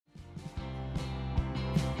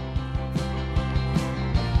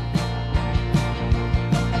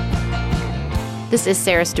This is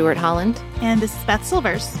Sarah Stewart Holland. And this is Beth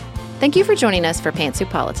Silvers. Thank you for joining us for Pantsuit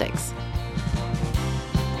Politics.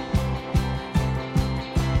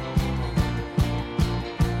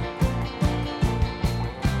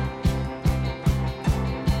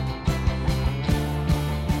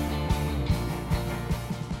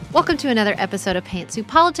 Welcome to another episode of Pantsuit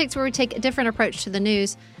Politics, where we take a different approach to the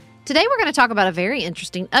news. Today, we're going to talk about a very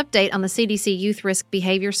interesting update on the CDC Youth Risk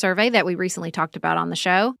Behavior Survey that we recently talked about on the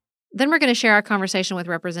show. Then we're going to share our conversation with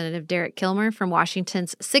Representative Kilmer from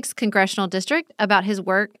Washington's 6th Congressional District about his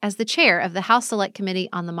work as the chair of the House Select Committee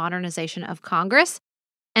on the Modernization of Congress.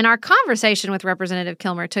 And our conversation with Representative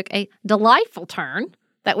Kilmer took a delightful turn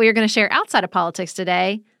that we are going to share outside of politics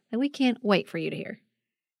today that we can't wait for you to hear.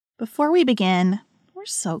 Before we begin, we're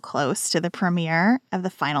so close to the premiere of the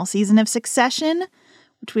final season of Succession,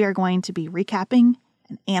 which we are going to be recapping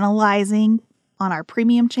and analyzing on our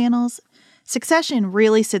premium channels. Succession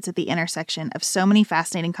really sits at the intersection of so many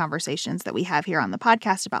fascinating conversations that we have here on the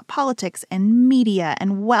podcast about politics and media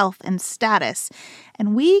and wealth and status.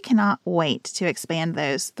 And we cannot wait to expand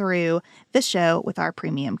those through the show with our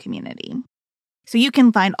premium community. So you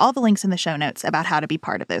can find all the links in the show notes about how to be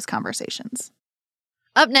part of those conversations.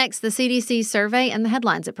 Up next, the CDC survey and the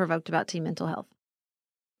headlines it provoked about teen mental health.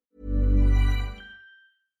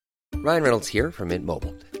 Ryan Reynolds here from Mint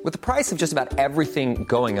Mobile. With the price of just about everything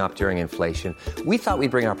going up during inflation, we thought we'd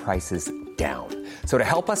bring our prices down. So to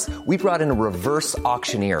help us, we brought in a reverse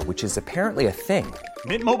auctioneer, which is apparently a thing.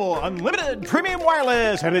 Mint Mobile Unlimited Premium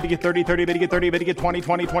Wireless. How to get 30, 30, how to get 30, how to get 20,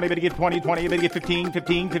 20, 20, how to get 20, 20, how to get 15,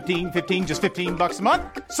 15, 15, 15, just $15 a month?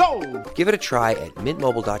 Sold! Give it a try at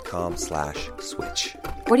mintmobile.com/switch.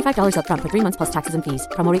 $45 up front for 3 months plus taxes and fees.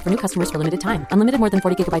 Promo rate for new customers for limited time. Unlimited more than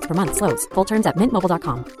 40 gigabytes per month. Slows full terms at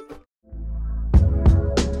mintmobile.com.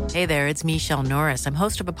 Hey there, it's Michelle Norris. I'm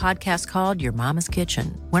host of a podcast called Your Mama's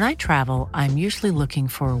Kitchen. When I travel, I'm usually looking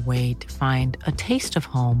for a way to find a taste of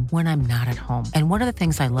home when I'm not at home. And one of the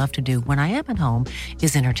things I love to do when I am at home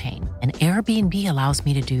is entertain. And Airbnb allows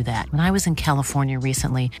me to do that. When I was in California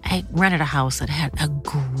recently, I rented a house that had a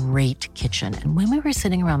great kitchen. And when we were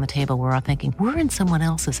sitting around the table, we were all thinking, we're in someone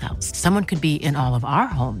else's house. Someone could be in all of our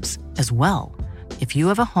homes as well. If you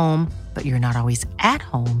have a home, but you're not always at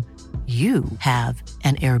home, you have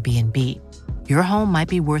an Airbnb. Your home might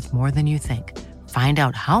be worth more than you think. Find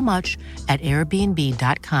out how much at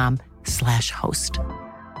airbnb.com/host.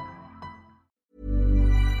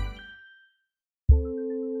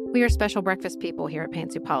 We are special breakfast people here at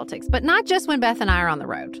Pantsuit Politics, but not just when Beth and I are on the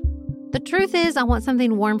road. The truth is, I want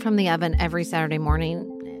something warm from the oven every Saturday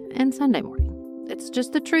morning and Sunday morning. It's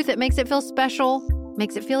just the truth. It makes it feel special,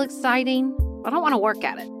 makes it feel exciting. I don't want to work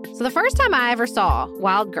at it. So the first time I ever saw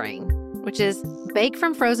wild grain, which is bake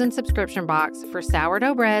from frozen subscription box for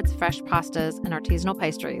sourdough breads, fresh pastas, and artisanal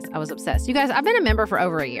pastries, I was obsessed. You guys, I've been a member for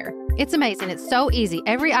over a year. It's amazing. It's so easy.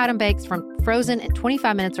 Every item bakes from frozen in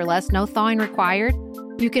 25 minutes or less, no thawing required.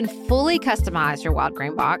 You can fully customize your wild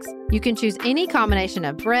grain box. You can choose any combination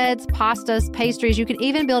of breads, pastas, pastries. You can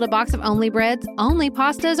even build a box of only breads, only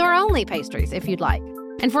pastas, or only pastries if you'd like.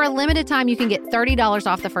 And for a limited time, you can get $30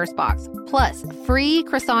 off the first box, plus free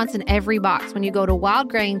croissants in every box when you go to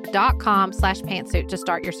wildgrain.com/pantsuit to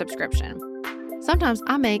start your subscription. Sometimes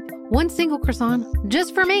I make one single croissant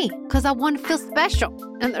just for me because I want to feel special,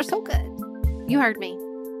 and they're so good. You heard me.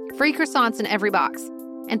 Free croissants in every box,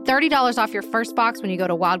 and $30 off your first box when you go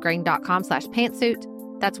to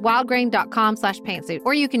wildgrain.com/pantsuit. That's wildgrain.com/pantsuit,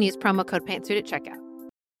 or you can use promo code pantsuit at checkout.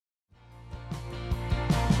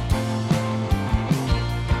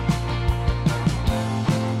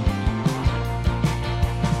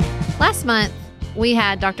 Last month, we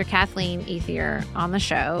had Dr. Kathleen Ethier on the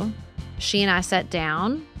show. She and I sat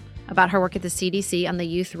down about her work at the CDC on the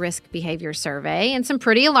Youth Risk Behavior Survey and some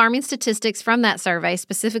pretty alarming statistics from that survey,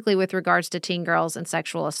 specifically with regards to teen girls and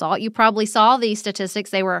sexual assault. You probably saw these statistics.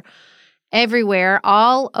 They were everywhere,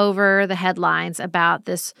 all over the headlines about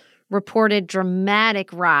this reported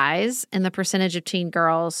dramatic rise in the percentage of teen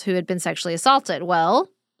girls who had been sexually assaulted. Well,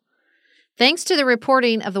 thanks to the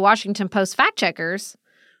reporting of the Washington Post fact-checkers,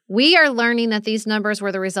 we are learning that these numbers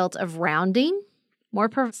were the result of rounding, more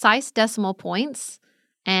precise decimal points,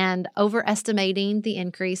 and overestimating the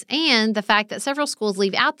increase, and the fact that several schools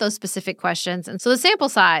leave out those specific questions, and so the sample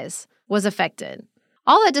size was affected.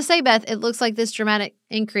 All that to say, Beth, it looks like this dramatic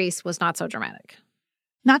increase was not so dramatic.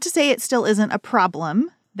 Not to say it still isn't a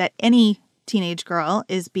problem that any teenage girl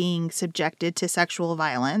is being subjected to sexual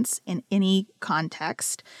violence in any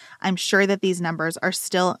context. I'm sure that these numbers are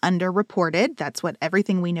still underreported. That's what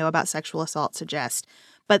everything we know about sexual assault suggests.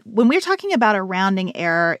 But when we're talking about a rounding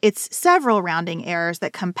error, it's several rounding errors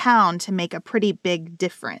that compound to make a pretty big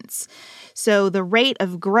difference. So the rate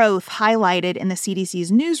of growth highlighted in the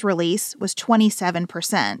CDC's news release was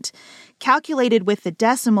 27%. Calculated with the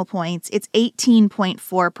decimal points, it's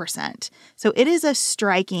 18.4%. So it is a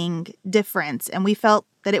striking difference, and we felt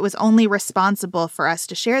that it was only responsible for us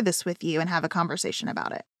to share this with you and have a conversation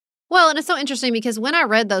about it. Well, and it's so interesting because when I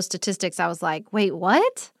read those statistics, I was like, wait,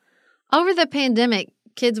 what? Over the pandemic,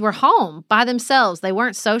 kids were home by themselves. They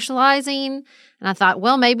weren't socializing. And I thought,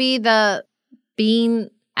 well, maybe the being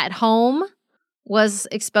at home was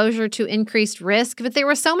exposure to increased risk. But there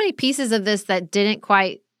were so many pieces of this that didn't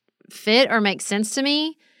quite fit or make sense to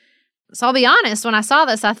me. So I'll be honest, when I saw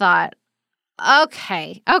this, I thought,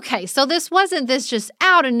 okay, so this wasn't this just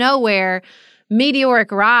out of nowhere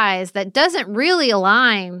meteoric rise that doesn't really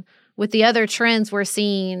align with the other trends we're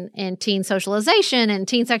seeing in teen socialization and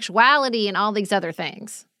teen sexuality and all these other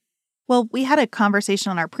things. Well, we had a conversation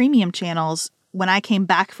on our premium channels when I came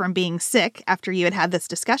back from being sick after you had this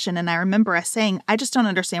discussion. And I remember us saying, I just don't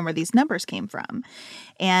understand where these numbers came from.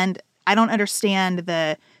 And I don't understand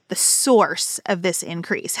the source of this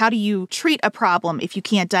increase. How do you treat a problem if you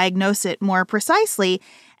can't diagnose it more precisely?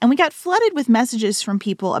 And we got flooded with messages from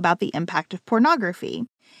people about the impact of pornography.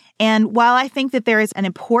 And while I think that there is an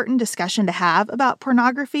important discussion to have about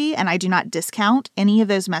pornography, and I do not discount any of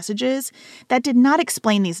those messages, that did not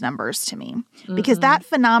explain these numbers to me. Because that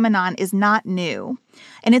phenomenon is not new.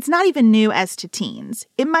 And it's not even new as to teens.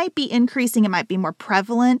 It might be increasing, it might be more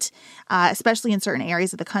prevalent, especially in certain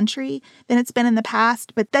areas of the country, than it's been in the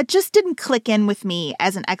past. But that just didn't click in with me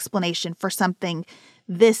as an explanation for something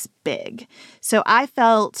this big. So I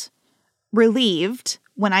felt relieved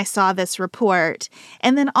when I saw this report,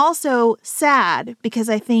 and then also sad because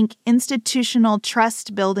I think institutional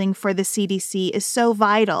trust building for the CDC is so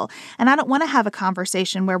vital. And I don't want to have a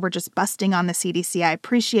conversation where we're just busting on the CDC. I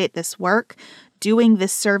appreciate this work. Doing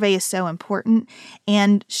this survey is so important,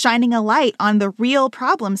 and shining a light on the real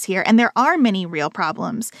problems here, and there are many real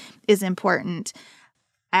problems, is important.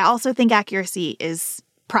 I also think accuracy is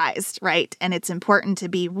prized, right? And it's important to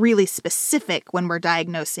be really specific when we're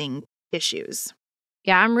diagnosing issues.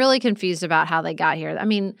 Yeah, I'm really confused about how they got here. I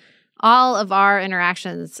mean, all of our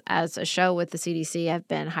interactions as a show with the CDC have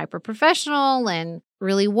been hyper-professional and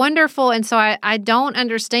really wonderful. And so I don't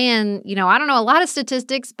understand, I don't know a lot of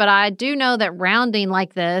statistics, but I do know that rounding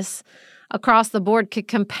like this across the board could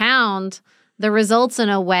compound the results in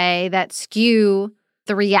a way that skew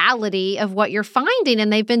the reality of what you're finding.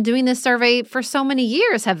 And they've been doing this survey for so many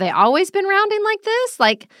years. Have they always been rounding like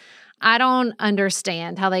this? I don't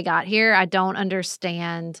understand how they got here. I don't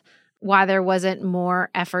understand why there wasn't more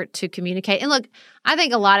effort to communicate. And look, I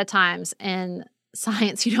think a lot of times in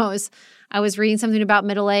science, I was reading something about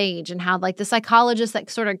middle age and how the psychologist that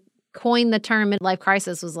sort of coined the term midlife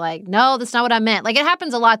crisis was like, no, that's not what I meant. It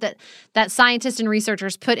happens a lot that scientists and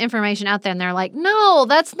researchers put information out there and they're like, no,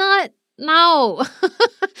 that's not. No,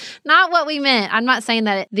 not what we meant. I'm not saying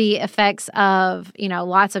that the effects of,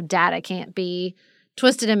 lots of data can't be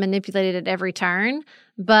twisted and manipulated at every turn.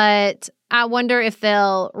 But I wonder if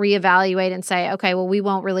they'll reevaluate and say, okay, well, we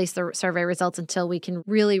won't release the survey results until we can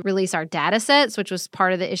really release our data sets, which was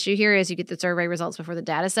part of the issue here is you get the survey results before the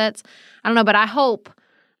data sets. I don't know, but I hope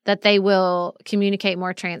that they will communicate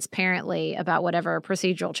more transparently about whatever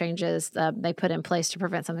procedural changes they put in place to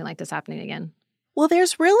prevent something like this happening again. Well,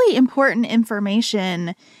 there's really important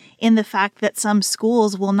information in the fact that some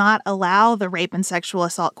schools will not allow the rape and sexual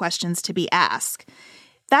assault questions to be asked.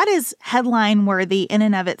 That is headline worthy in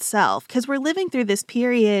and of itself, because we're living through this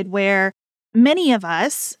period where many of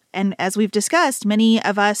us, and as we've discussed, many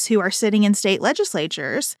of us who are sitting in state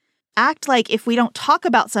legislatures, act like if we don't talk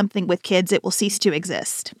about something with kids, it will cease to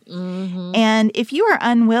exist. Mm-hmm. And if you are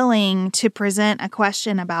unwilling to present a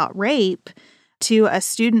question about rape to a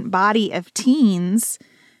student body of teens,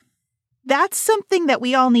 that's something that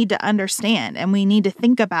we all need to understand and we need to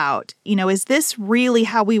think about. Is this really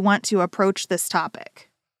how we want to approach this topic?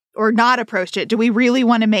 Or not approach it? Do we really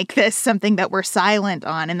want to make this something that we're silent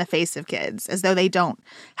on in the face of kids, as though they don't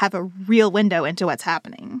have a real window into what's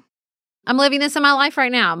happening? I'm living this in my life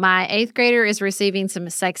right now. My 8th grader is receiving some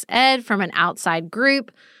sex ed from an outside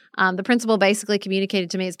group. The principal basically communicated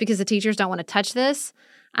to me it's because the teachers don't want to touch this.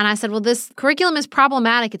 And I said, well, this curriculum is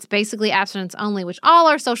problematic. It's basically abstinence only, which all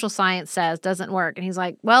our social science says doesn't work. And he's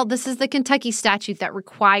like, well, this is the Kentucky statute that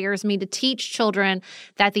requires me to teach children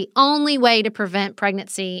that the only way to prevent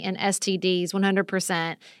pregnancy and STDs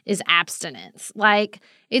 100% is abstinence.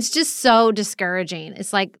 It's just so discouraging.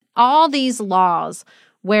 It's like all these laws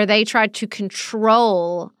where they try to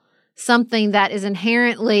control something that is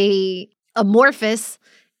inherently amorphous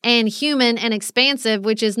and human and expansive,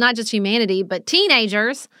 which is not just humanity, but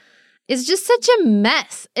teenagers, is just such a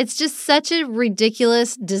mess. It's just such a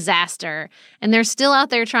ridiculous disaster. And they're still out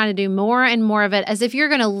there trying to do more and more of it as if you're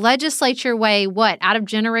going to legislate your way, out of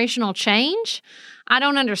generational change? I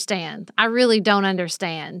don't understand. I really don't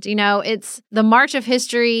understand. It's the march of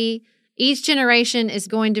history. Each generation is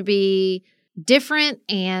going to be different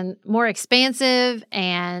and more expansive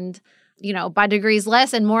and, by degrees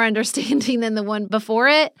less and more understanding than the one before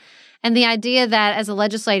it. And the idea that as a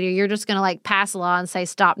legislator, you're just going to pass a law and say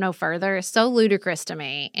stop no further is so ludicrous to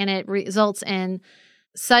me. And it results in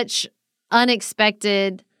such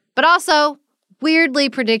unexpected, but also weirdly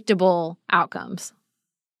predictable outcomes.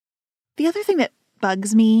 The other thing that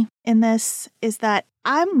bugs me in this is that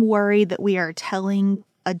I'm worried that we are telling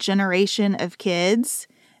a generation of kids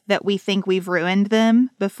that we think we've ruined them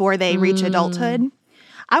before they reach adulthood.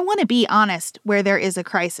 I want to be honest where there is a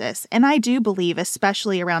crisis. And I do believe,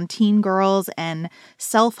 especially around teen girls and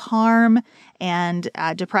self-harm and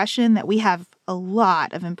depression, that we have a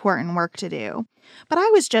lot of important work to do. But I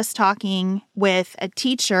was just talking with a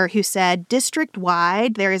teacher who said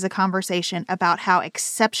district-wide, there is a conversation about how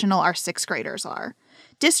exceptional our sixth graders are.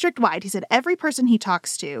 District-wide, he said every person he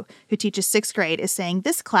talks to who teaches sixth grade is saying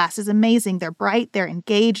this class is amazing. They're bright, they're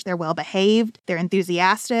engaged, they're well-behaved, they're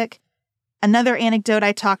enthusiastic. Another anecdote,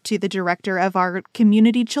 I talked to the director of our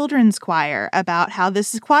community children's choir about how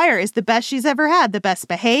this choir is the best she's ever had, the best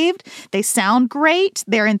behaved. They sound great.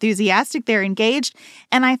 They're enthusiastic. They're engaged.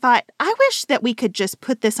 And I thought, I wish that we could just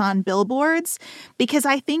put this on billboards because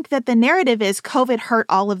I think that the narrative is COVID hurt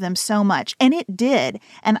all of them so much. And it did.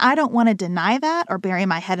 And I don't want to deny that or bury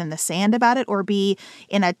my head in the sand about it or be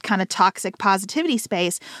in a kind of toxic positivity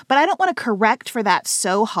space. But I don't want to correct for that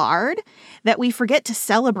so hard that we forget to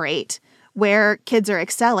celebrate where kids are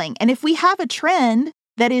excelling. And if we have a trend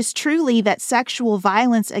that is truly that sexual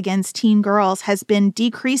violence against teen girls has been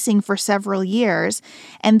decreasing for several years,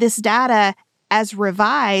 and this data as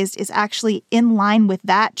revised is actually in line with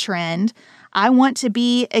that trend, I want to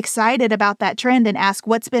be excited about that trend and ask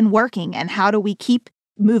what's been working and how do we keep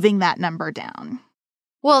moving that number down.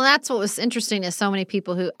 Well, that's what was interesting is so many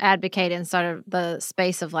people who advocate in sort of the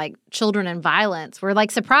space of children and violence were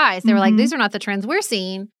surprised. They were these are not the trends we're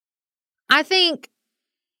seeing. I think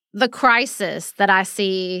the crisis that I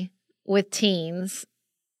see with teens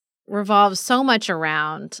revolves so much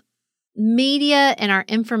around media and our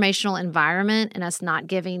informational environment and us not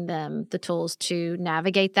giving them the tools to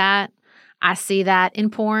navigate that. I see that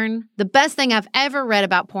in porn. The best thing I've ever read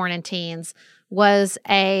about porn and teens was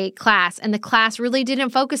a class, and the class really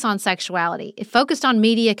didn't focus on sexuality. It focused on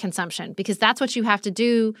media consumption because that's what you have to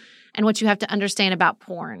do and what you have to understand about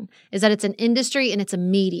porn is that it's an industry and it's a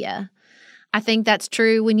media. I think that's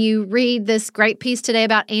true when you read this great piece today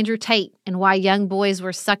about Andrew Tate and why young boys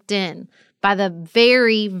were sucked in by the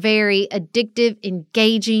very, very addictive,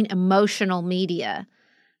 engaging, emotional media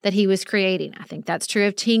that he was creating. I think that's true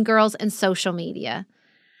of teen girls and social media.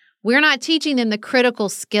 We're not teaching them the critical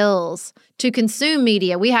skills to consume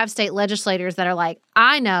media. We have state legislators that are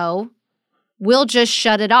I know, we'll just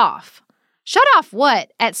shut it off. Shut off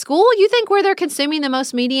what? At school? You think where they're consuming the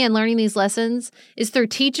most media and learning these lessons is through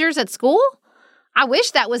teachers at school? I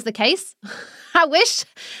wish that was the case. I wish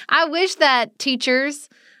that teachers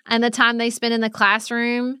and the time they spend in the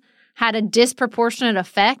classroom had a disproportionate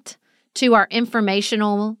effect to our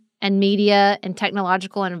informational and media and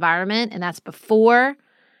technological environment, and that's before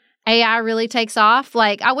AI really takes off.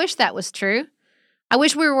 I wish that was true. I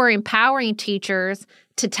wish we were empowering teachers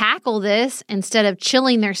to tackle this instead of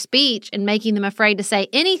chilling their speech and making them afraid to say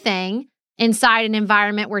anything inside an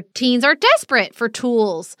environment where teens are desperate for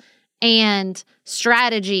tools and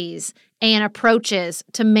strategies and approaches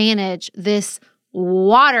to manage this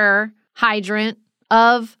water hydrant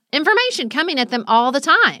of information coming at them all the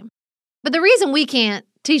time. But the reason we can't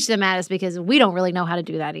teach them that is because we don't really know how to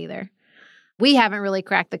do that either. We haven't really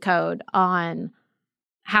cracked the code on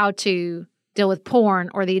how to deal with porn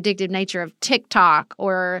or the addictive nature of TikTok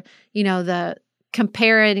or, the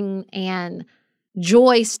comparing and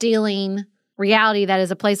joy-stealing reality that is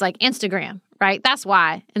a place like Instagram. Right? That's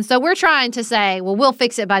why. And so we're trying to say, well, we'll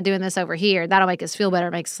fix it by doing this over here. That'll make us feel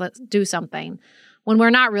better, makes us do something. When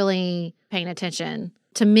we're not really paying attention,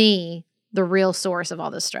 to me, the real source of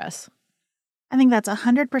all this stress. I think that's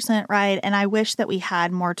 100% right. And I wish that we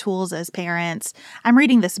had more tools as parents. I'm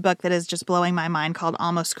reading this book that is just blowing my mind called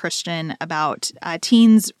Almost Christian about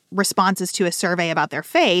teens' responses to a survey about their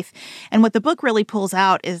faith. And what the book really pulls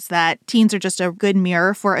out is that teens are just a good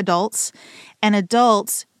mirror for adults. And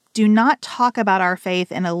adults do not talk about our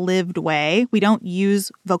faith in a lived way. We don't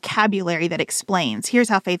use vocabulary that explains, here's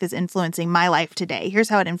how faith is influencing my life today. Here's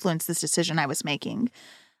how it influenced this decision I was making.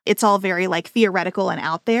 It's all very like theoretical and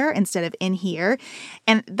out there instead of in here.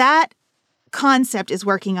 And that concept is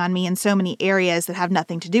working on me in so many areas that have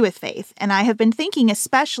nothing to do with faith. And I have been thinking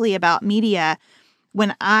especially about media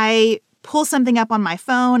when I pull something up on my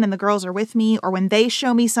phone and the girls are with me, or when they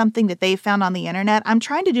show me something that they found on the internet. I'm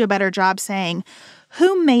trying to do a better job saying,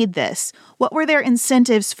 who made this? What were their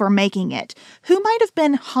incentives for making it? Who might have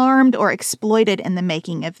been harmed or exploited in the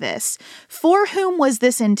making of this? For whom was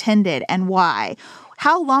this intended and why?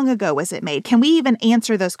 How long ago was it made? Can we even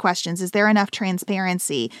answer those questions? Is there enough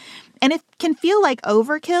transparency? And it can feel like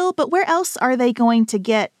overkill, but where else are they going to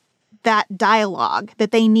get that dialogue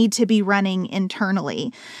that they need to be running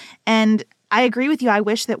internally? And I agree with you. I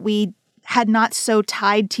wish that we had not so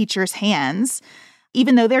tied teachers' hands,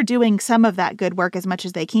 even though they're doing some of that good work as much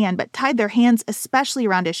as they can, but tied their hands especially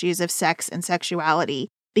around issues of sex and sexuality,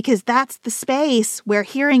 because that's the space where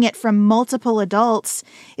hearing it from multiple adults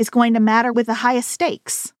is going to matter with the highest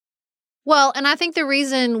stakes. Well, and I think the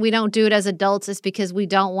reason we don't do it as adults is because we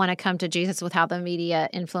don't want to come to Jesus with how the media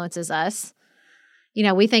influences us. You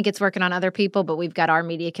know, we think it's working on other people, but we've got our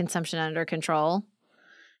media consumption under control.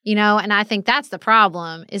 You know, and I think that's the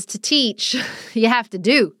problem, is to teach, you have to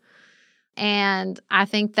do. And I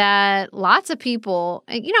think that lots of people,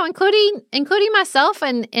 you know, including myself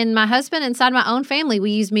and my husband inside my own family, we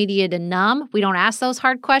use media to numb. We don't ask those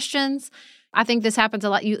hard questions. I think this happens a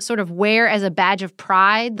lot. You sort of wear as a badge of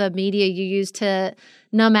pride the media you use to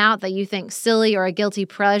numb out that you think silly or a guilty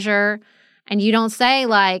pleasure. And you don't say,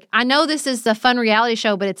 like, I know this is a fun reality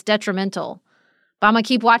show, but it's detrimental. But I'm going to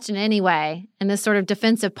keep watching anyway, in this sort of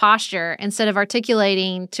defensive posture, instead of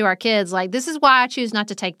articulating to our kids, like, this is why I choose not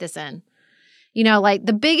to take this in. You know, like,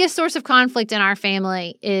 the biggest source of conflict in our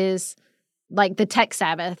family is, like, the tech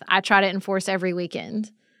Sabbath I try to enforce every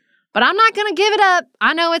weekend. But I'm not going to give it up.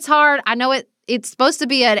 I know it's hard. I know it's supposed to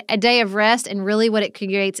be a day of rest, and really what it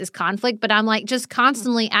creates is conflict. But I'm, like, just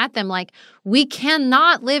constantly at them, like, we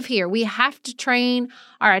cannot live here. We have to train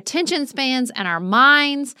our attention spans and our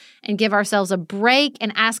minds and give ourselves a break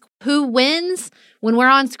and ask who wins when we're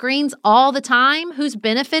on screens all the time, who's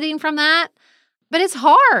benefiting from that. But it's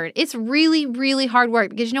hard. It's really, really hard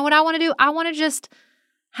work, because you know what I want to do? I want to just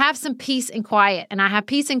have some peace and quiet. And I have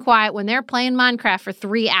peace and quiet when they're playing Minecraft for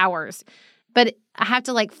 3 hours. But I have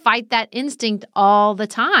to, like, fight that instinct all the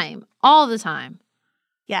time.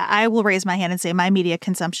 Yeah, I will raise my hand and say my media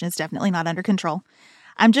consumption is definitely not under control.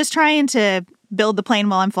 I'm just trying to build the plane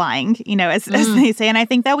while I'm flying, you know, as they say. And I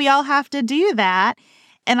think that we all have to do that.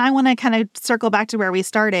 And I want to kind of circle back to where we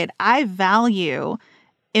started. I value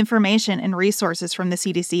information and resources from the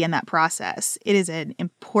CDC in that process. It is an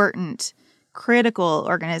important, critical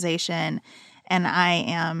organization. And I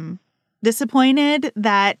am disappointed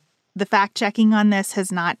that the fact-checking on this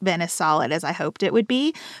has not been as solid as I hoped it would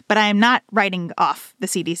be, but I am not writing off the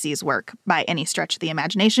CDC's work by any stretch of the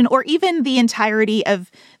imagination, or even the entirety of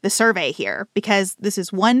the survey here, because this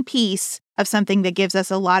is one piece of something that gives us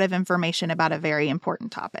a lot of information about a very important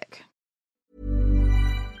topic.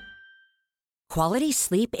 Quality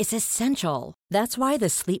sleep is essential. That's why the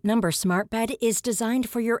Sleep Number Smart Bed is designed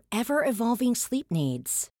for your ever-evolving sleep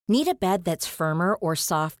needs. Need a bed that's firmer or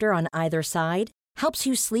softer on either side? Helps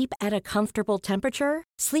you sleep at a comfortable temperature?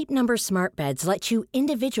 Sleep Number Smart Beds let you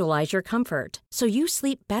individualize your comfort, so you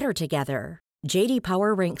sleep better together. J.D.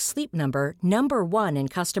 Power ranks Sleep Number number 1 in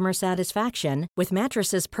customer satisfaction with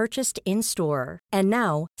mattresses purchased in-store. And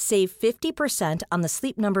now, save 50% on the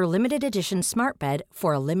Sleep Number Limited Edition Smart Bed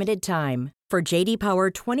for a limited time. For J.D. Power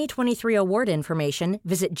 2023 award information,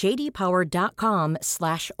 visit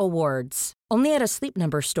jdpower.com/awards. Only at a Sleep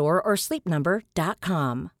Number store or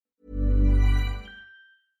sleepnumber.com.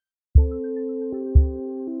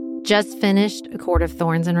 Just finished A Court of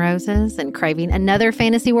Thorns and Roses and craving another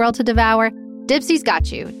fantasy world to devour? Dipsy's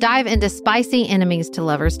got you. Dive into spicy enemies to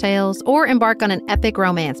lovers' tales, or embark on an epic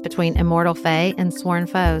romance between immortal fae and sworn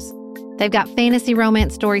foes. They've got fantasy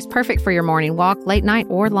romance stories perfect for your morning walk, late night,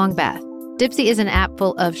 or long bath. Dipsy is an app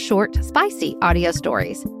full of short, spicy audio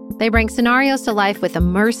stories. They bring scenarios to life with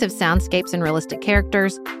immersive soundscapes and realistic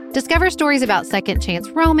characters. Discover stories about second chance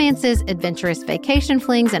romances, adventurous vacation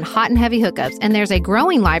flings, and hot and heavy hookups. And there's a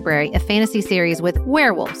growing library of fantasy series with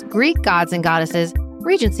werewolves, Greek gods and goddesses,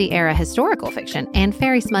 Regency-era historical fiction, and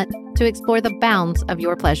fairy smut to explore the bounds of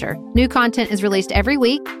your pleasure. New content is released every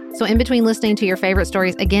week, so in between listening to your favorite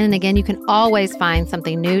stories again and again, you can always find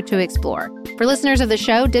something new to explore. For listeners of the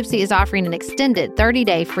show, Dipsea is offering an extended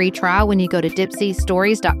 30-day free trial when you go to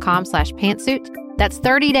dipseastories.com/pantsuit. That's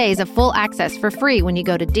 30 days of full access for free when you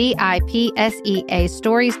go to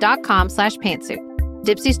dipseastories.com/pantsuit.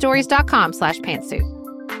 dipseastories.com/pantsuit.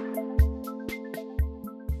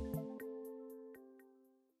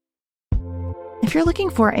 If you're looking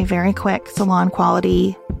for a very quick salon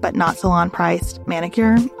quality, but not salon priced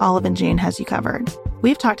manicure, Olive & June has you covered.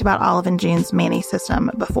 We've talked about Olive & June's Mani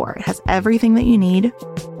system before. It has everything that you need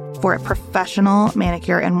for a professional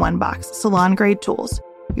manicure in one box. Salon grade tools,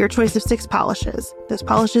 your choice of 6 polishes. Those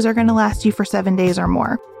polishes are going to last you for 7 days or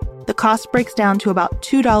more. The cost breaks down to about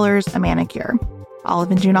 $2 a manicure.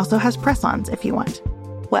 Olive & June also has press-ons if you want.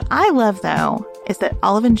 What I love, though, is that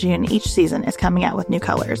Olive & June each season is coming out with new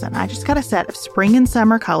colors, and I just got a set of spring and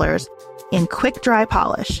summer colors in quick dry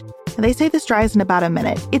polish. And they say this dries in about a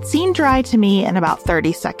minute. It seemed dry to me in about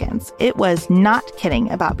 30 seconds. It was not kidding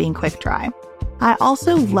about being quick dry. I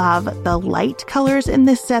also love the light colors in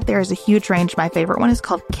this set. There is a huge range. My favorite one is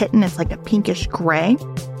called Kitten. It's like a pinkish gray.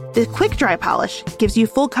 The quick dry polish gives you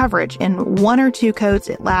full coverage in 1 or 2 coats.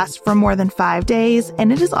 It lasts for more than 5 days,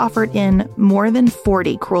 and it is offered in more than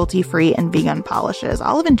 40 cruelty-free and vegan polishes.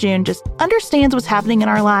 Olive & June just understands what's happening in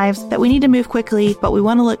our lives, that we need to move quickly, but we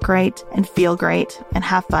want to look great and feel great and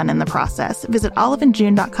have fun in the process. Visit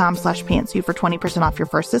oliveandjune.com/pantsuit for 20% off your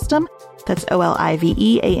first system. That's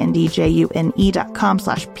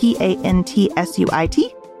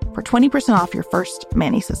oliveandjune.com/pantsuit for 20% off your first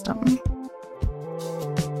Mani system.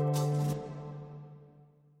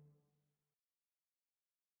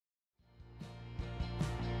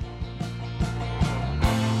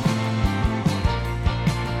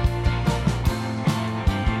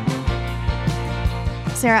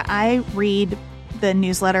 Sarah, I read the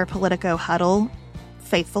newsletter Politico Huddle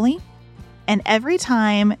faithfully, and every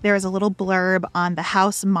time there is a little blurb on the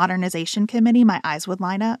House Modernization Committee, my eyes would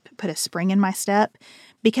line up, put a spring in my step,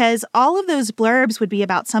 because all of those blurbs would be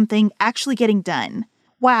about something actually getting done.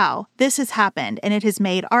 Wow, this has happened, and it has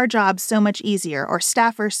made our jobs so much easier, or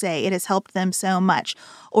staffers say it has helped them so much,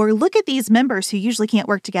 or look at these members who usually can't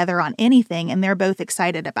work together on anything, and they're both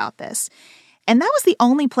excited about this. And that was the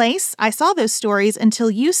only place I saw those stories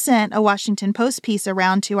until you sent a Washington Post piece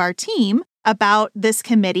around to our team about this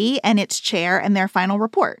committee and its chair and their final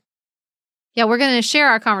report. Yeah, we're going to share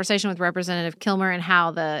our conversation with Representative Kilmer and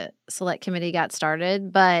how the Select Committee got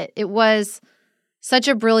started, but it was such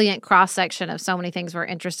a brilliant cross-section of so many things we're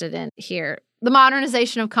interested in here. The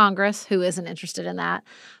modernization of Congress, who isn't interested in that,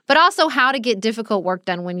 but also how to get difficult work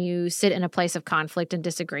done when you sit in a place of conflict and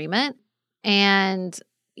disagreement. And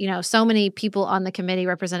so many people on the committee,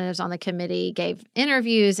 representatives on the committee, gave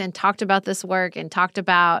interviews and talked about this work and talked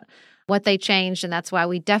about what they changed. And that's why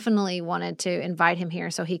we definitely wanted to invite him here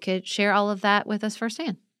so he could share all of that with us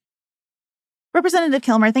firsthand. Representative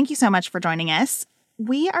Kilmer, thank you so much for joining us.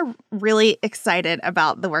 We are really excited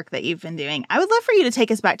about the work that you've been doing. I would love for you to take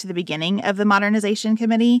us back to the beginning of the Modernization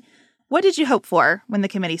Committee. What did you hope for when the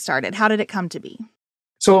committee started? How did it come to be?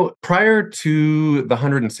 So prior to the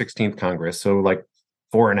 116th Congress, so like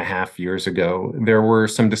 4.5 years ago, there were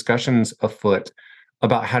some discussions afoot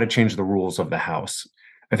about how to change the rules of the House.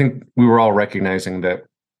 I think we were all recognizing that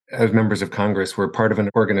as members of Congress, we're part of an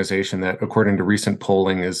organization that, according to recent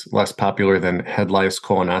polling, is less popular than head lice,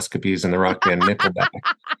 colonoscopies, and the rock band Nickelback.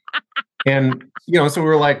 And, so we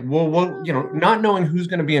were like, well, not knowing who's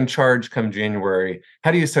going to be in charge come January,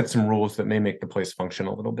 how do you set some rules that may make the place function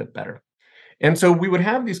a little bit better? And so we would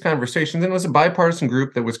have these conversations, and it was a bipartisan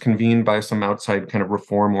group that was convened by some outside kind of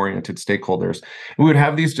reform-oriented stakeholders. And we would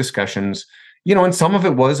have these discussions, and some of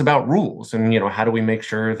it was about rules and, how do we make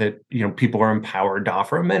sure that, people are empowered to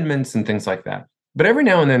offer amendments and things like that. But every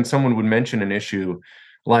now and then someone would mention an issue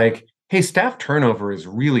like, hey, staff turnover is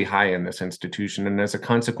really high in this institution. And as a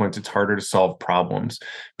consequence, it's harder to solve problems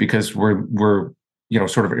because we're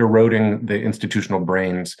sort of eroding the institutional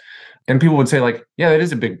brains. And people would say like, yeah, that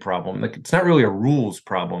is a big problem. Like, it's not really a rules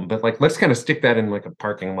problem, but like, let's kind of stick that in like a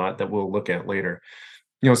parking lot that we'll look at later.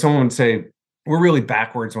 Someone would say, we're really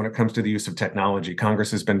backwards when it comes to the use of technology.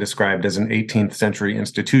 Congress has been described as an 18th century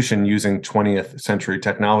institution using 20th century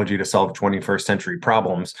technology to solve 21st century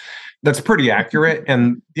problems. That's pretty accurate.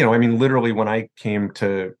 And, literally when I came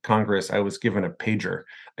to Congress, I was given a pager.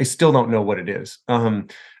 I still don't know what it is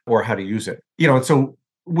or how to use it. So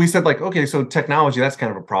we said, like, okay, so technology, that's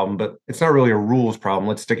kind of a problem, but it's not really a rules problem.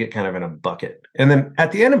 Let's stick it kind of in a bucket. And then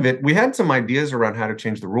at the end of it, we had some ideas around how to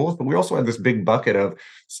change the rules, but we also had this big bucket of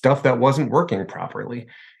stuff that wasn't working properly.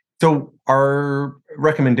 So our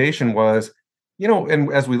recommendation was,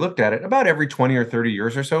 and as we looked at it, about every 20 or 30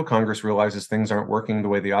 years or so, Congress realizes things aren't working the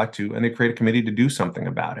way they ought to, and they create a committee to do something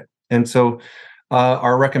about it. And so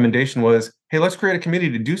our recommendation was, hey, let's create a committee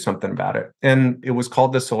to do something about it. And it was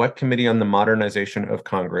called the Select Committee on the Modernization of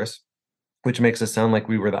Congress, which makes us sound like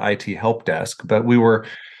we were the IT help desk, but we were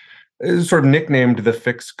sort of nicknamed the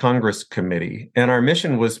Fix Congress Committee. And our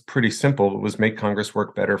mission was pretty simple. It was make Congress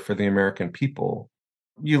work better for the American people.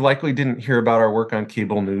 You likely didn't hear about our work on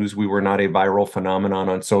cable news. We were not a viral phenomenon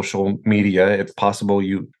on social media. It's possible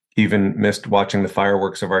you even missed watching the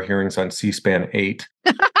fireworks of our hearings on C-SPAN 8.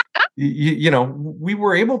 We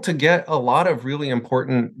were able to get a lot of really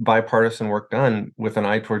important bipartisan work done with an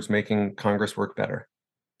eye towards making Congress work better.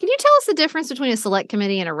 Can you tell us the difference between a select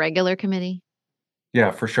committee and a regular committee?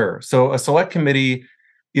 Yeah, for sure. So a select committee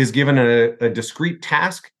is given a discrete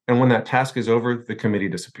task, and when that task is over, the committee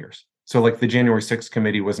disappears. So like the January 6th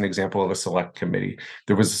committee was an example of a select committee.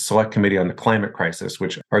 There was a select committee on the climate crisis,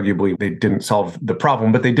 which arguably they didn't solve the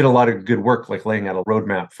problem, but they did a lot of good work, like laying out a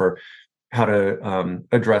roadmap for how to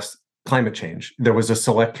address climate change. There was a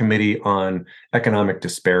select committee on economic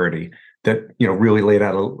disparity that really laid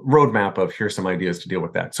out a roadmap of here's some ideas to deal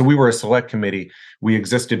with that. So we were a select committee. We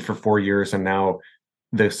existed for 4 years, and now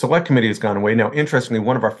the select committee has gone away. Now, interestingly,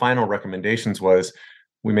 one of our final recommendations was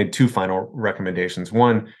we made two final recommendations.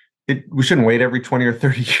 One, we shouldn't wait every 20 or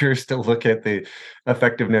 30 years to look at the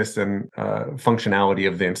effectiveness and functionality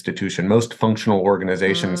of the institution. Most functional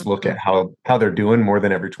organizations look at how they're doing more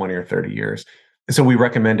than every 20 or 30 years. So we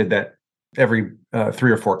recommended that every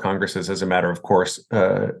 3 or 4 Congresses, as a matter of course,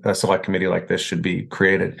 a select committee like this should be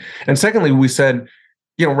created. And secondly, we said,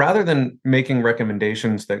 rather than making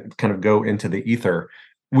recommendations that kind of go into the ether,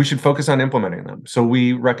 we should focus on implementing them. So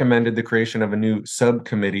we recommended the creation of a new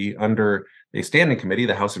subcommittee under a standing committee,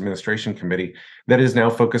 the House Administration Committee, that is now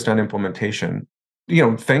focused on implementation.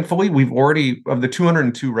 Thankfully, we've already, of the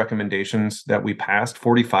 202 recommendations that we passed,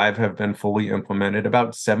 45 have been fully implemented.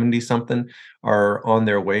 About 70 something are on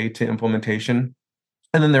their way to implementation.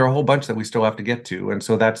 And then there are a whole bunch that we still have to get to. And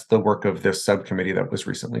so that's the work of this subcommittee that was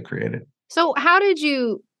recently created. So how did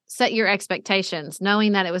you set your expectations,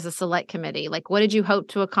 knowing that it was a select committee? Like, what did you hope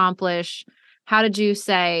to accomplish? How did you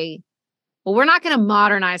say, well, we're not going to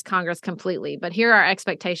modernize Congress completely, but here are our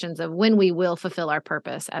expectations of when we will fulfill our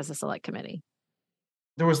purpose as a select committee?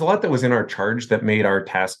 There was a lot that was in our charge that made our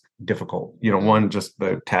task difficult. One, just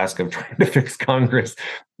the task of trying to fix Congress.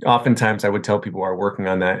 Oftentimes I would tell people who are working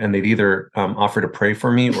on that, and they'd either offer to pray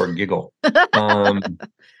for me or giggle.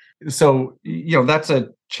 So, that's a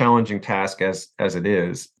challenging task as it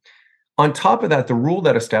is. On top of that, the rule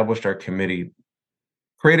that established our committee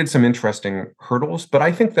created some interesting hurdles, but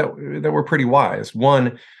I think that were pretty wise.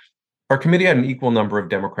 One, our committee had an equal number of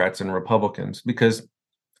Democrats and Republicans, because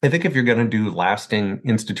I think if you're going to do lasting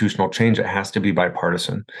institutional change, it has to be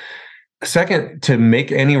bipartisan. Second, to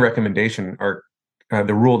make any recommendation,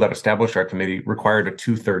 the rule that established our committee required a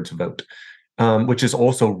 2/3 vote, which is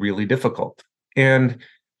also really difficult. And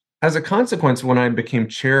as a consequence, when I became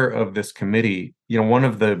chair of this committee, one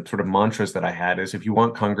of the sort of mantras that I had is, if you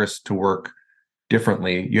want Congress to work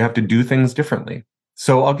differently, you have to do things differently.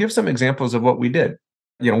 So I'll give some examples of what we did.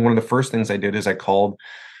 One of the first things I did is I called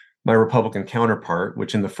my Republican counterpart,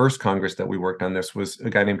 which in the first Congress that we worked on this was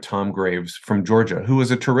a guy named Tom Graves from Georgia, who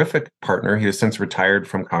was a terrific partner. He has since retired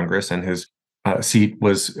from Congress, and his seat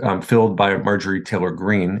was filled by Marjorie Taylor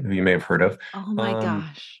Greene, who you may have heard of. Oh my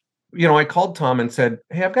gosh. I called Tom and said,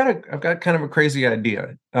 "Hey, I've got kind of a crazy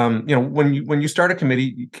idea. When you start a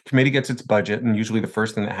committee gets its budget, and usually the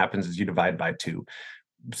first thing that happens is you divide by 2,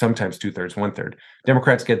 sometimes 2/3, 1/3.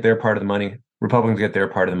 Democrats get their part of the money, Republicans get their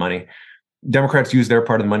part of the money. Democrats use their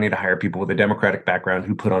part of the money to hire people with a Democratic background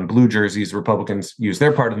who put on blue jerseys. Republicans use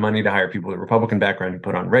their part of the money to hire people with a Republican background who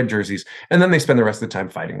put on red jerseys. And then they spend the rest of the time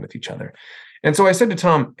fighting with each other." And so I said to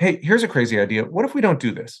Tom, "Hey, here's a crazy idea. What if we don't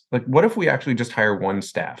do this? Like, what if we actually just hire one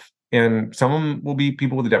staff? And some of them will be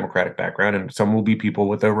people with a Democratic background, and some will be people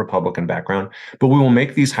with a Republican background. But we will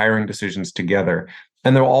make these hiring decisions together.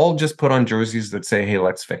 And they'll all just put on jerseys that say, 'Hey,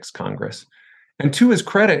 let's fix Congress.'" And to his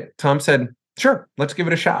credit, Tom said, "Sure, let's give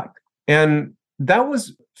it a shot." And that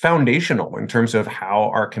was foundational in terms of how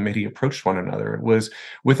our committee approached one another. It was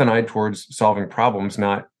with an eye towards solving problems,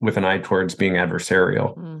 not with an eye towards being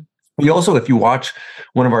adversarial. We also, if you watch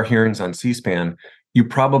one of our hearings on C-SPAN, you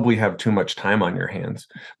probably have too much time on your hands.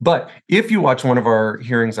 But if you watch one of our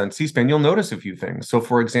hearings on C-SPAN, you'll notice a few things. So,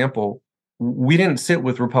 for example, we didn't sit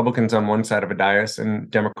with Republicans on one side of a dais and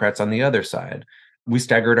Democrats on the other side. We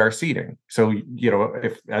staggered our seating. So,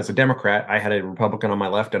 if as a Democrat, I had a Republican on my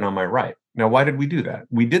left and on my right. Now, why did we do that?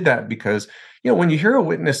 We did that because, when you hear a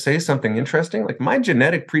witness say something interesting, like my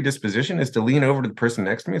genetic predisposition is to lean over to the person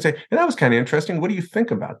next to me and say, hey, that was kind of interesting. What do you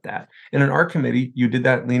think about that? And in our committee, you did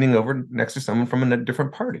that leaning over next to someone from a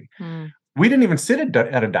different party. We didn't even sit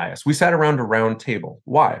at a dais. We sat around a round table.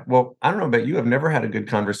 Why? Well, I don't know about you. I've never had a good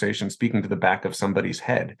conversation speaking to the back of somebody's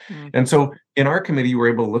head. And so in our committee, you were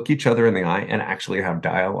able to look each other in the eye and actually have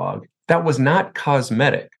dialogue. That was not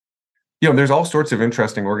cosmetic. There's all sorts of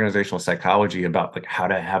interesting organizational psychology about like how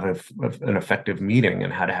to have an effective meeting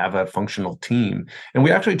and how to have a functional team. And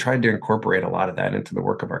we actually tried to incorporate a lot of that into the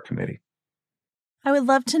work of our committee. I would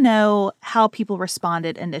love to know how people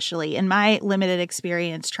responded initially. In my limited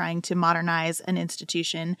experience trying to modernize an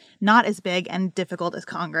institution not as big and difficult as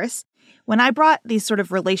Congress, when I brought these sort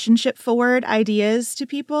of relationship-forward ideas to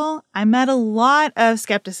people, I met a lot of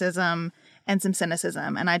skepticism and some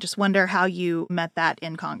cynicism. And I just wonder how you met that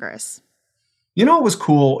in Congress. It was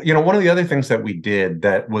cool. One of the other things that we did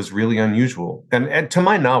that was really unusual, and to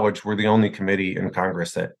my knowledge, we're the only committee in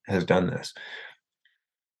Congress that has done this.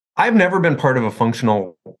 I've never been part of a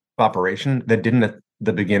functional operation that didn't at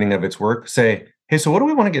the beginning of its work say, hey, so what do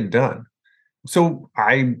we want to get done? So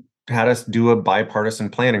I had us do a bipartisan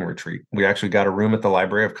planning retreat. We actually got a room at the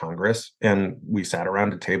Library of Congress and we sat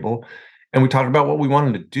around a table and we talked about what we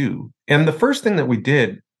wanted to do. And the first thing that we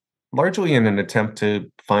did, largely in an attempt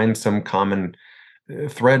to find some common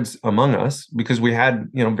threads among us, because we had,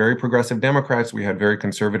 very progressive Democrats, we had very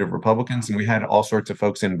conservative Republicans, and we had all sorts of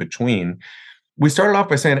folks in between. We started off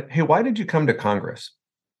by saying, hey, why did you come to Congress?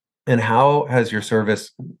 And how has your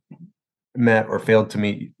service met or failed to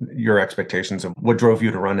meet your expectations of what drove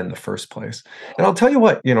you to run in the first place? And I'll tell you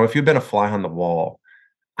what, if you've been a fly on the wall,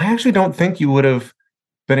 I actually don't think you would have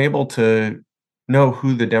been able to know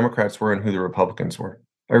who the Democrats were and who the Republicans were.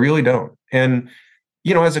 I really don't. And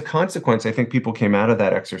as a consequence, I think people came out of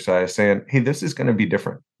that exercise saying, hey, this is going to be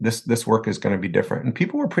different. This work is going to be different. And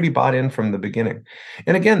people were pretty bought in from the beginning.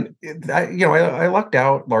 And again, I lucked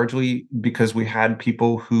out largely because we had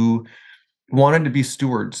people who wanted to be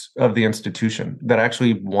stewards of the institution, that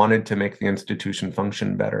actually wanted to make the institution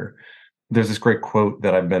function better. There's this great quote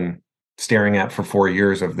that I've been staring at for 4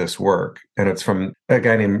 years of this work. And it's from a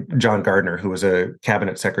guy named John Gardner, who was a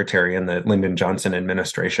cabinet secretary in the Lyndon Johnson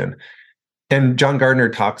administration. And John Gardner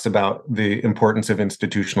talks about the importance of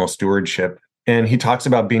institutional stewardship. And he talks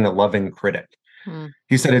about being a loving critic.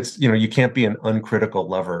 He said it's, you can't be an uncritical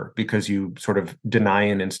lover because you sort of deny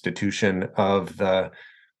an institution of the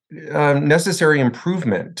necessary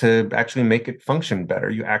improvement to actually make it function better.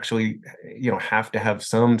 You actually, have to have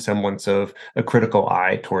some semblance of a critical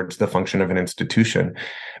eye towards the function of an institution.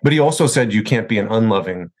 But he also said you can't be an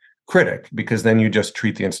unloving critic because then you just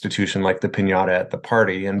treat the institution like the piñata at the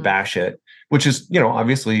party and bash it, which is,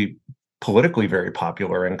 obviously politically very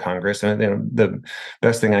popular in Congress. And the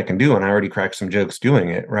best thing I can do, and I already cracked some jokes doing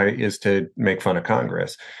it, right, is to make fun of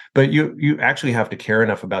Congress. But you actually have to care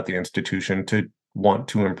enough about the institution to want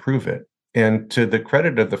to improve it. And to the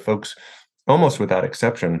credit of the folks, almost without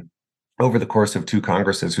exception, over the course of 2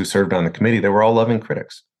 Congresses who served on the committee, they were all loving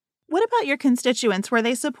critics. What about your constituents? Were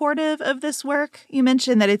they supportive of this work? You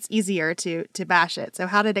mentioned that it's easier to bash it. So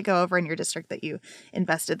how did it go over in your district that you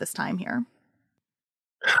invested this time here?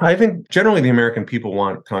 I think generally the American people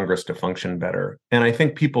want Congress to function better. And I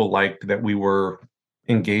think people liked that we were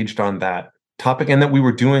engaged on that topic and that we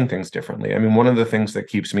were doing things differently. I mean, one of the things that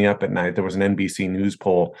keeps me up at night, there was an NBC News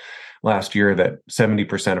poll last year that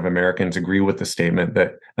 70% of Americans agree with the statement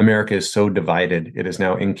that America is so divided, it is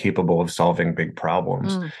now incapable of solving big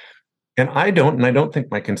problems. And I don't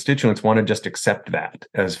think my constituents want to just accept that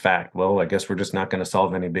as fact. Well, I guess we're just not going to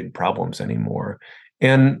solve any big problems anymore.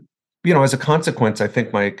 And, as a consequence, I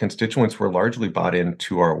think my constituents were largely bought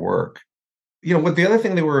into our work. What the other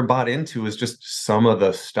thing they were bought into is just some of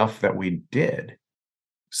the stuff that we did.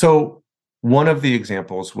 So one of the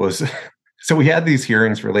examples was, so we had these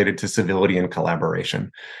hearings related to civility and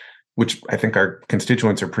collaboration, which I think our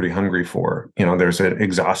constituents are pretty hungry for. There's an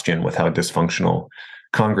exhaustion with how dysfunctional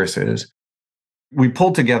Congress is. We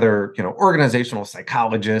pulled together, organizational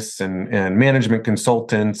psychologists and management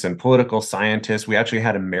consultants and political scientists. We actually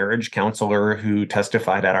had a marriage counselor who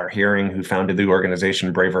testified at our hearing who founded the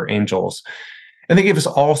organization Braver Angels. And they gave us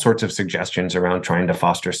all sorts of suggestions around trying to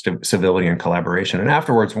foster civility and collaboration. And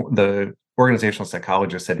afterwards, the organizational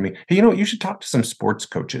psychologist said to me, hey, you should talk to some sports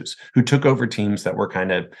coaches who took over teams that were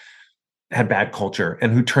had bad culture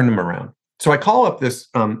and who turned them around. So I call up this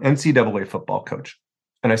NCAA football coach.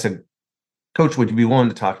 And I said, Coach, would you be willing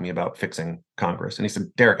to talk to me about fixing Congress? And he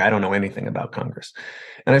said, Derek, I don't know anything about Congress.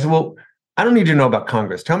 And I said, well, I don't need you to know about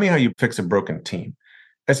Congress. Tell me how you fix a broken team.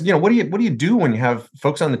 I said, what do you do when you have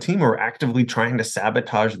folks on the team who are actively trying to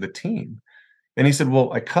sabotage the team? And he said,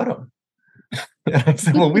 well, I cut them. And I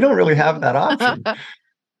said, well, we don't really have that option.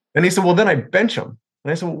 And he said, well, then I bench them.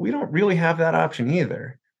 And I said, well, we don't really have that option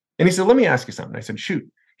either. And he said, let me ask you something. I said, shoot.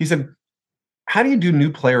 He said, how do you do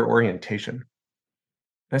new player orientation? And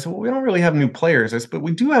I said, well, we don't really have new players. I said, but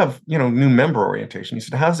we do have, new member orientation. He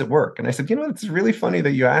said, how does it work? And I said, it's really funny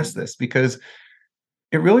that you asked this because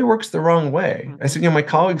it really works the wrong way. I said, my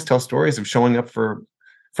colleagues tell stories of showing up for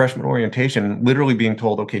freshman orientation, literally being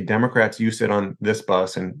told, okay, Democrats, you sit on this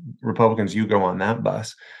bus and Republicans, you go on that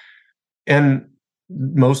bus. And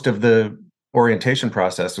most of the orientation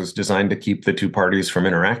process was designed to keep the two parties from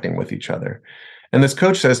interacting with each other. And this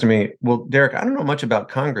coach says to me, well, Derek, I don't know much about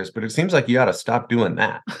Congress, but it seems like you ought to stop doing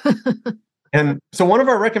that. And so one of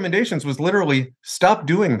our recommendations was literally stop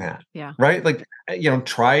doing that. Yeah. Right? Like,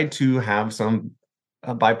 try to have some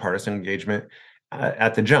bipartisan engagement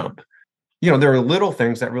at the jump. There are little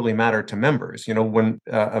things that really matter to members. When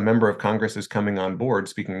a member of Congress is coming on board,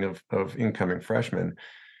 speaking of incoming freshmen,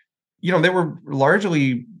 they were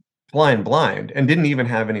largely blind and didn't even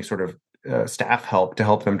have any sort of staff help to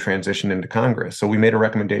help them transition into Congress. So we made a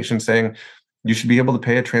recommendation saying you should be able to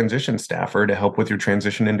pay a transition staffer to help with your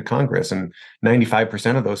transition into Congress. And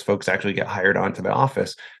 95% of those folks actually get hired onto the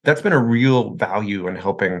office. That's been a real value in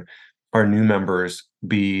helping our new members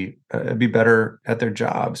be better at their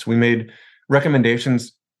jobs. We made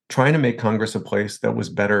recommendations trying to make Congress a place that was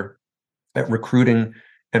better at recruiting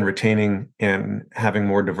and retaining and having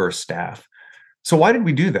more diverse staff. So why did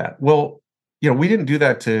we do that? Well, we didn't do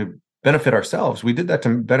that to benefit ourselves. We did that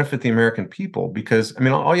to benefit the American people because,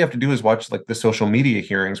 all you have to do is watch like the social media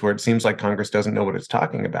hearings where it seems like Congress doesn't know what it's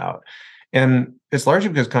talking about. And it's largely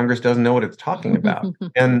because Congress doesn't know what it's talking about.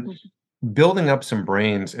 And building up some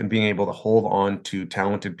brains and being able to hold on to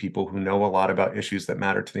talented people who know a lot about issues that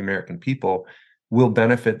matter to the American people will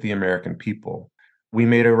benefit the American people. We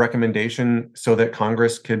made a recommendation so that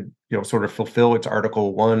Congress could, sort of fulfill its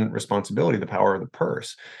Article 1 responsibility, the power of the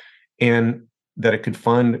purse, and that it could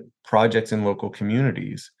fund projects in local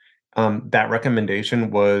communities. That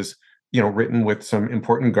recommendation was, written with some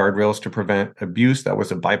important guardrails to prevent abuse. That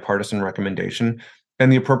was a bipartisan recommendation.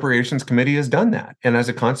 And the Appropriations Committee has done that. And as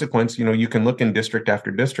a consequence, you can look in district after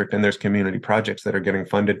district and there's community projects that are getting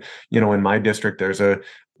funded. In my district, there's a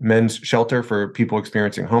men's shelter for people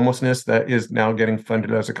experiencing homelessness that is now getting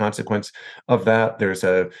funded as a consequence of that. There's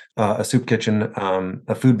a soup kitchen,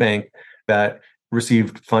 a food bank that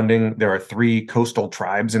received funding. There are 3 coastal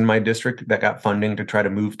tribes in my district that got funding to try to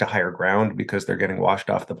move to higher ground because they're getting washed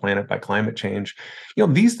off the planet by climate change.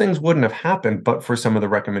 These things wouldn't have happened but for some of the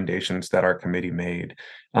recommendations that our committee made.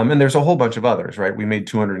 And there's a whole bunch of others, right? We made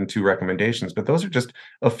 202 recommendations, but those are just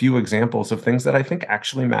a few examples of things that I think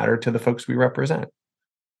actually matter to the folks we represent.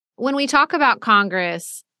 When we talk about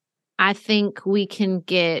Congress, I think we can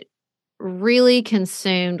get really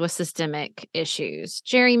consumed with systemic issues.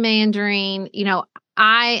 Gerrymandering,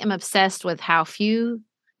 I am obsessed with how few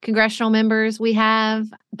congressional members we have.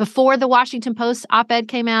 Before the Washington Post op-ed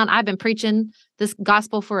came out, I've been preaching this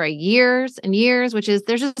gospel for years and years, which is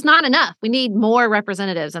there's just not enough. We need more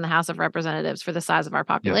representatives in the House of Representatives for the size of our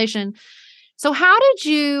population. Yeah. So how did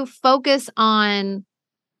you focus on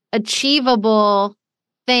achievable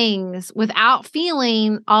things without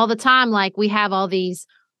feeling all the time like we have all these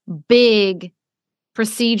big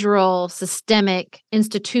procedural, systemic,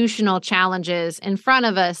 institutional challenges in front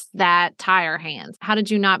of us that tie our hands? How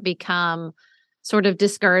did you not become sort of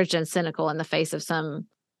discouraged and cynical in the face of some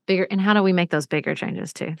bigger, and how do we make those bigger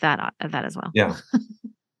changes too? That as well. Yeah.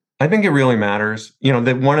 I think it really matters.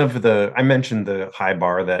 That I mentioned the high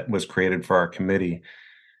bar that was created for our committee.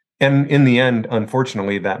 And in the end,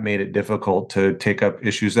 unfortunately, that made it difficult to take up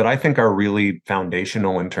issues that I think are really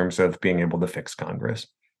foundational in terms of being able to fix Congress.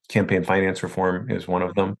 Campaign finance reform is one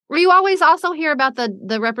of them. You always also hear about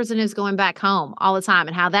the representatives going back home all the time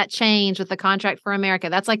and how that changed with the Contract for America.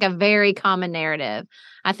 That's like a very common narrative,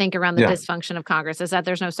 I think, around the dysfunction of Congress, is that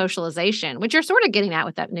there's no socialization, which you're sort of getting at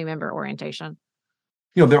with that new member orientation.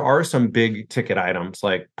 There are some big ticket items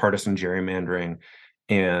like partisan gerrymandering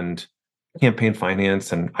and campaign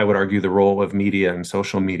finance, and I would argue the role of media and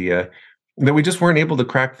social media that we just weren't able to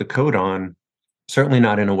crack the code on. Certainly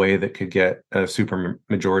not in a way that could get a super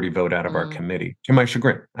majority vote out of our committee. To my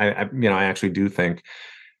chagrin, I actually do think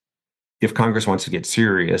if Congress wants to get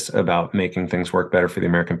serious about making things work better for the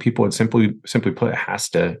American people, it simply put, it has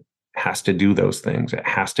to do those things. It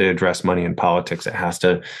has to address money in politics. It has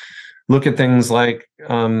to look at things like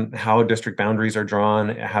how district boundaries are drawn.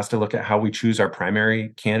 It has to look at how we choose our primary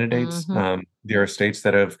candidates. There are states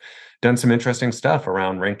that have done some interesting stuff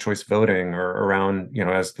around ranked choice voting or around,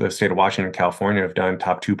 as the state of Washington and California have done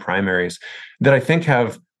top 2 primaries that I think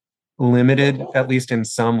have limited, at least in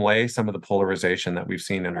some way, some of the polarization that we've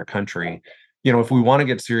seen in our country. If we want to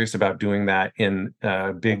get serious about doing that in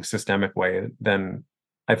a big systemic way, then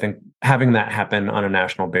I think having that happen on a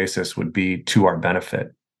national basis would be to our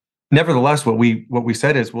benefit. Nevertheless, what we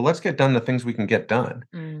said is, well, let's get done the things we can get done.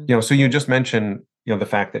 So you just mentioned, the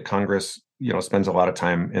fact that Congress, spends a lot of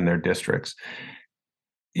time in their districts.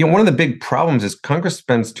 One of the big problems is Congress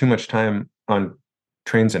spends too much time on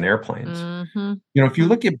trains and airplanes. If you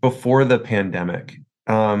look at before the pandemic,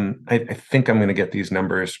 I think I'm going to get these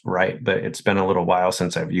numbers right, but it's been a little while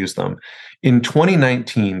since I've used them. In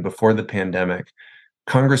 2019, before the pandemic,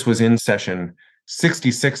 Congress was in session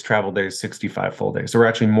 66 travel days, 65 full days. There were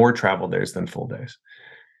actually more travel days than full days.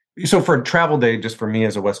 So for a travel day, just for me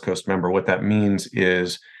as a West Coast member, what that means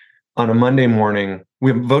is on a Monday morning,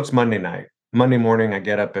 we have votes Monday night. Monday morning, I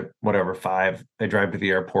get up at 5. I drive to the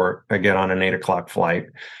airport. I get on an 8:00 flight.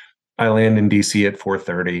 I land in DC at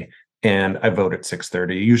 4:30 and I vote at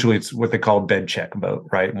 6:30. Usually it's what they call bed check vote,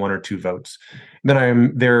 right? 1 or 2 votes. Then I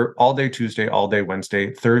am there all day Tuesday, all day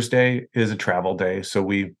Wednesday. Thursday is a travel day. So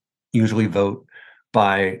we usually vote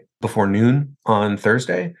by before noon on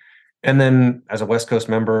Thursday. And then as a West Coast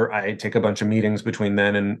member, I take a bunch of meetings between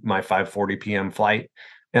then and my 5:40 p.m. flight.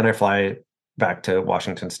 And I fly back to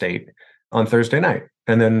Washington State on Thursday night.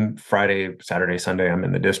 And then Friday, Saturday, Sunday, I'm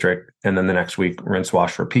in the district. And then the next week, rinse,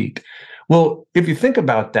 wash, repeat. Well, if you think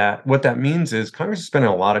about that, what that means is Congress is spending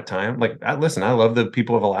a lot of time. Listen, I love the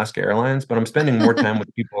people of Alaska Airlines, but I'm spending more time with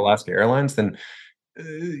the people of Alaska Airlines than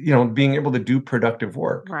being able to do productive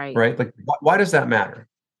work, right? Like, why does that matter?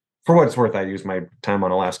 For what it's worth, I use my time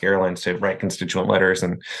on Alaska Airlines to write constituent letters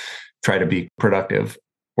and try to be productive,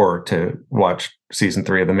 or to watch season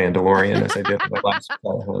 3 of The Mandalorian as I did the last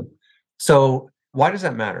fall. So why does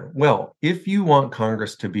that matter? Well, if you want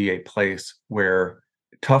Congress to be a place where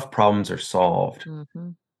tough problems are solved,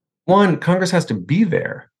 1, Congress has to be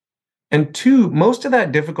there. And 2, most of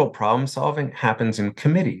that difficult problem solving happens in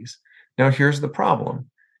committees. Now, here's the problem.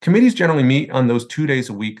 Committees generally meet on those 2 days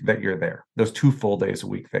a week that you're there, those 2 full days a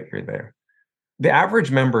week that you're there. The average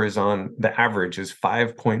member is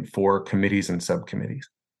 5.4 committees and subcommittees,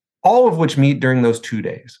 all of which meet during those 2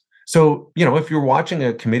 days. So, if you're watching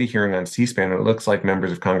a committee hearing on C-SPAN and it looks like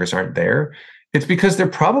members of Congress aren't there, it's because they're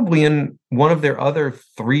probably in one of their other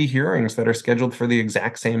 3 hearings that are scheduled for the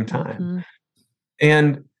exact same time.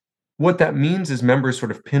 And what that means is members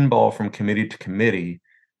sort of pinball from committee to committee,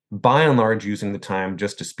 by and large using the time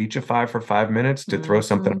just to speechify for 5 minutes, to throw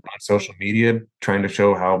something up on social media, trying to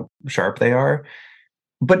show how sharp they are,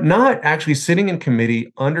 but not actually sitting in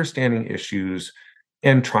committee, understanding issues,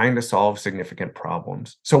 and trying to solve significant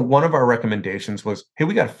problems. So one of our recommendations was, hey,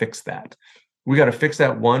 we got to fix that. We got to fix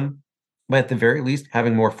that, 1, by at the very least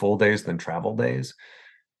having more full days than travel days.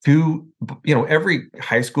 2, every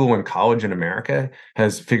high school and college in America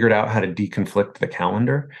has figured out how to deconflict the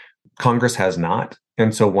calendar. Congress has not.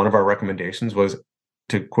 And so one of our recommendations was,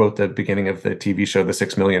 to quote the beginning of the TV show, The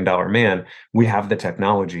 $6 Million Man, we have the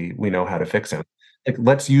technology, we know how to fix it.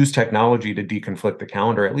 Let's use technology to deconflict the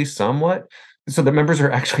calendar, at least somewhat, so that members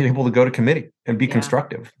are actually able to go to committee and be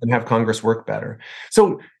constructive and have Congress work better.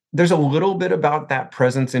 So there's a little bit about that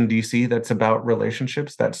presence in DC that's about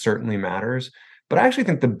relationships. That certainly matters. But I actually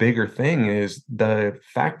think the bigger thing is the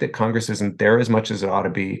fact that Congress isn't there as much as it ought to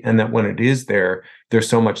be, and that when it is there, there's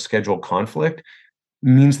so much scheduled conflict,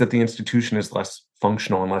 means that the institution is less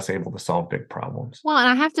functional and less able to solve big problems. Well, and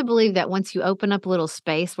I have to believe that once you open up a little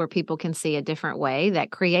space where people can see a different way,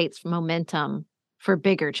 that creates momentum for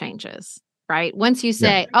bigger changes, right? Once you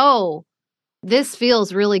say, oh, this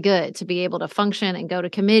feels really good to be able to function and go to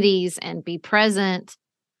committees and be present,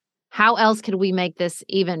 how else could we make this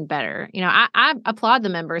even better? I applaud the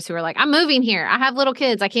members who are like, I'm moving here. I have little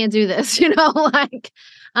kids. I can't do this,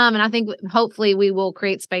 and I think hopefully we will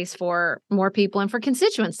create space for more people and for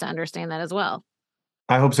constituents to understand that as well.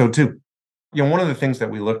 I hope so too. One of the things that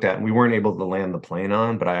we looked at and we weren't able to land the plane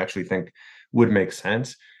on, but I actually think would make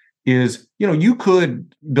sense, is, you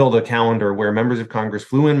could build a calendar where members of Congress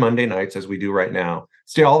flew in Monday nights, as we do right now,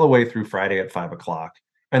 stay all the way through Friday at 5:00,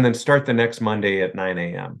 and then start the next Monday at 9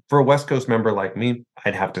 a.m. For a West Coast member like me,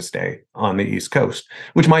 I'd have to stay on the East Coast,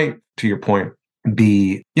 which might, to your point,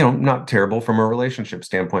 be, not terrible from a relationship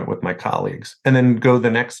standpoint with my colleagues. And then go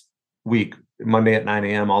the next week, Monday at 9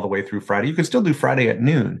 a.m. all the way through Friday. You could still do Friday at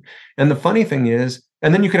noon. And the funny thing is,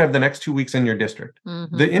 And then you could have the next 2 weeks in your district.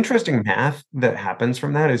 Mm-hmm. The interesting math that happens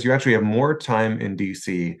from that is you actually have more time in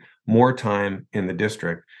DC, more time in the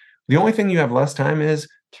district. The only thing you have less time is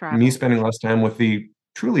Travel. me spending less time with the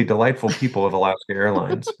truly delightful people of Alaska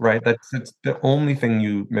Airlines, right? That's the only thing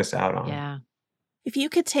you miss out on. Yeah. If you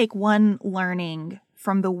could take one learning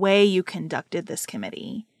from the way you conducted this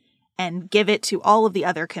committee and give it to all of the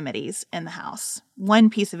other committees in the House, one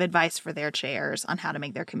piece of advice for their chairs on how to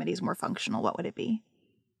make their committees more functional, what would it be?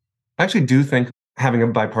 I actually do think having a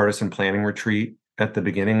bipartisan planning retreat at the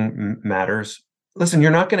beginning matters. Listen,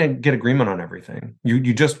 you're not going to get agreement on everything.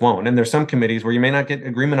 You just won't. And there's some committees where you may not get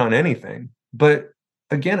agreement on anything. But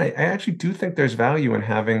again, I actually do think there's value in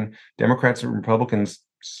having Democrats and Republicans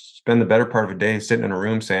spend the better part of a day sitting in a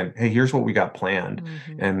room saying, hey, here's what we got planned.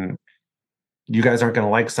 Mm-hmm. And you guys aren't going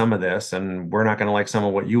to like some of this, and we're not going to like some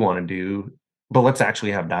of what you want to do, but let's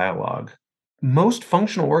actually have dialogue. Most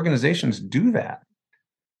functional organizations do that.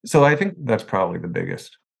 So I think that's probably the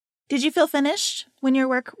biggest. Did you feel finished when your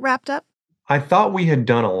work wrapped up? I thought we had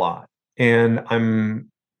done a lot, and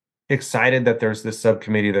I'm excited that there's this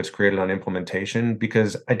subcommittee that's created on implementation,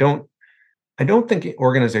 because I don't think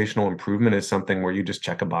organizational improvement is something where you just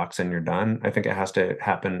check a box and you're done. I think it has to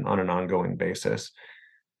happen on an ongoing basis.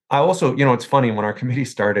 I also, it's funny, when our committee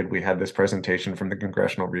started, we had this presentation from the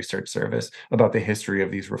Congressional Research Service about the history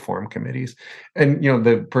of these reform committees. And,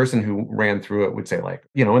 the person who ran through it would say, like,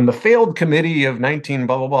 in the failed committee of 19,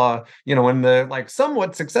 blah, blah, blah, in the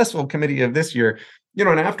somewhat successful committee of this year,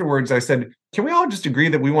 and afterwards I said, can we all just agree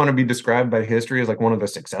that we want to be described by history as like one of the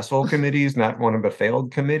successful committees, not one of the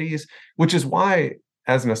failed committees? Which is why,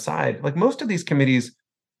 as an aside, like most of these committees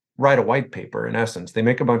write a white paper, in essence. They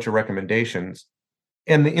make a bunch of recommendations.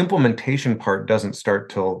 And the implementation part doesn't start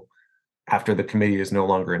till after the committee is no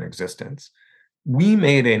longer in existence. We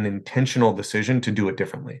made an intentional decision to do it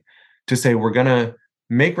differently, to say we're going to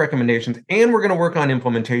make recommendations and we're going to work on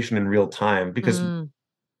implementation in real time, because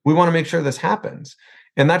we want to make sure this happens.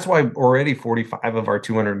 And that's why already 45 of our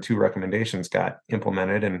 202 recommendations got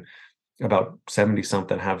implemented, and about 70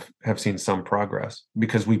 something have seen some progress,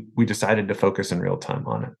 because we decided to focus in real time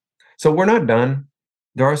on it. So we're not done.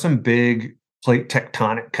 There are some big plate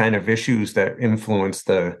tectonic kind of issues that influence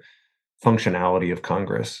the functionality of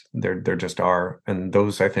Congress. There just are. And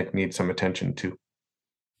those, I think, need some attention too.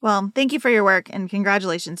 Well, thank you for your work, and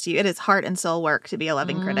congratulations to you. It is heart and soul work to be a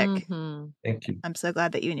loving critic. Thank you. I'm so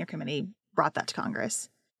glad that you and your committee brought that to Congress.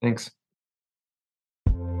 Thanks.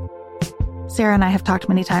 Sarah and I have talked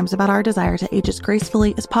many times about our desire to age as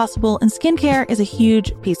gracefully as possible, and skincare is a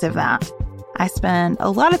huge piece of that. I spend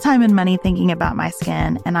a lot of time and money thinking about my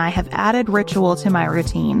skin, and I have added Ritual to my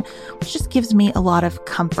routine, which just gives me a lot of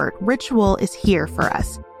comfort. Ritual is here for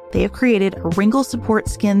us. They have created a wrinkle support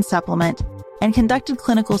skin supplement and conducted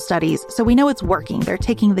clinical studies, so we know it's working. They're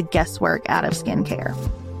taking the guesswork out of skincare.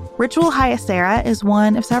 Ritual Hyacera is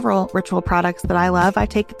one of several Ritual products that I love. I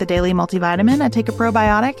take the daily multivitamin, I take a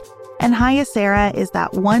probiotic, and Hyacera is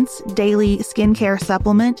that once daily skincare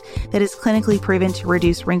supplement that is clinically proven to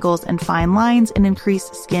reduce wrinkles and fine lines and increase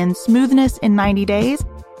skin smoothness in 90 days.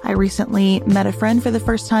 I recently met a friend for the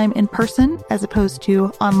first time in person as opposed to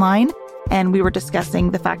online, and we were discussing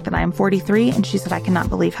the fact that I am 43, and she said, I cannot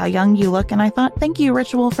believe how young you look. And I thought, thank you,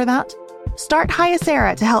 Ritual, for that. Start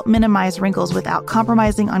Hyacera to help minimize wrinkles without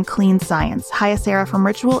compromising on clean science. Hyacera from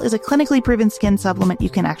Ritual is a clinically proven skin supplement you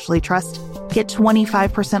can actually trust. Get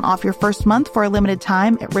 25% off your first month for a limited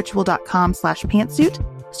time at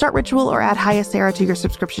ritual.com/pantsuit. Start Ritual or add Hyacera to your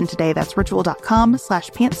subscription today. That's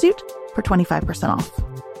ritual.com/pantsuit for 25% off.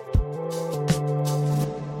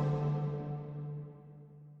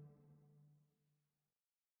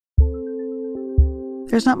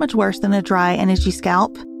 There's not much worse than a dry and itchy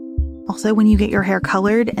scalp. Also, when you get your hair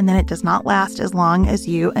colored and then it does not last as long as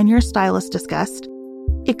you and your stylist discussed.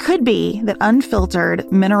 It could be that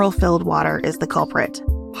unfiltered, mineral-filled water is the culprit.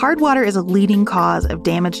 Hard water is a leading cause of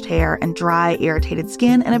damaged hair and dry, irritated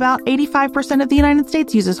skin, and about 85% of the United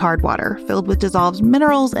States uses hard water, filled with dissolved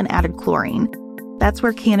minerals and added chlorine. That's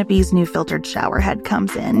where Canopy's new filtered shower head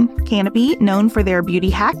comes in. Canopy, known for their beauty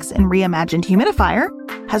hacks and reimagined humidifier,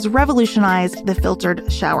 has revolutionized the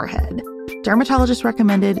filtered shower head. Dermatologists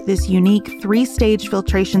recommended this unique 3-stage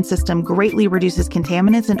filtration system greatly reduces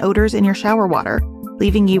contaminants and odors in your shower water,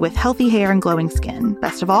 leaving you with healthy hair and glowing skin.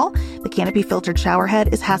 Best of all, the Canopy filtered shower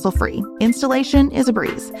head is hassle-free. Installation is a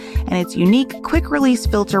breeze, and its unique quick-release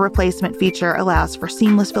filter replacement feature allows for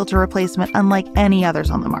seamless filter replacement unlike any others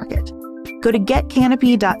on the market. Go to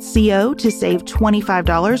getcanopy.co to save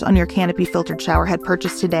 $25 on your Canopy filtered shower head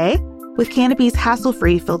purchase today with Canopy's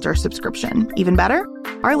hassle-free filter subscription. Even better,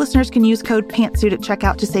 Our listeners can use code PANTSUIT at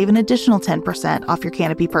checkout to save an additional 10% off your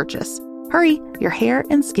Canopy purchase. Hurry, your hair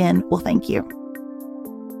and skin will thank you.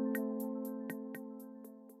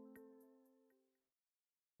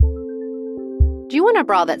 Do you want a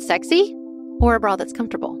bra that's sexy or a bra that's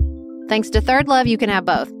comfortable? Thanks to Third Love, you can have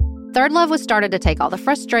both. Third Love was started to take all the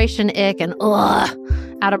frustration, ick, and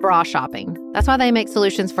out of bra shopping. That's why they make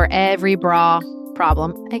solutions for every bra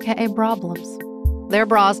problem, aka problems. Their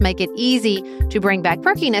bras make it easy to bring back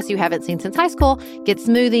perkiness you haven't seen since high school, get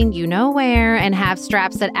smoothing you know where, and have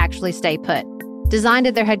straps that actually stay put. Designed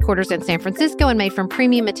at their headquarters in San Francisco and made from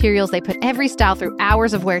premium materials, they put every style through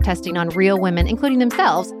hours of wear testing on real women, including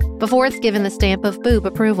themselves, before it's given the stamp of boob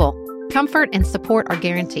approval. Comfort and support are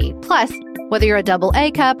guaranteed. Plus, whether you're a double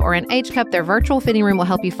A cup or an H cup, their virtual fitting room will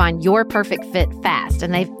help you find your perfect fit fast.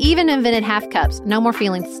 And they've even invented half cups. No more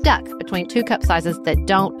feeling stuck between two cup sizes that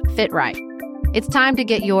don't fit right. It's time to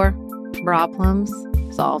get your problems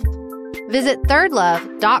solved. Visit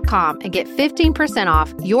thirdlove.com and get 15%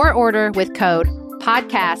 off your order with code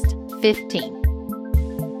podcast15.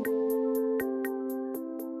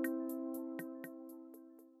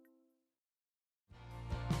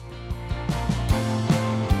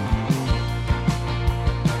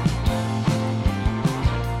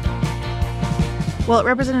 Well,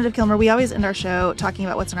 Representative Kilmer, we always end our show talking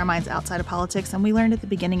about what's in our minds outside of politics, and we learned at the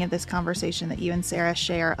beginning of this conversation that you and Sarah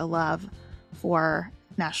share a love for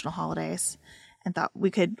national holidays, and thought we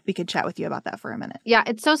could chat with you about that for a minute. Yeah,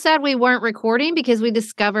 it's so sad we weren't recording because we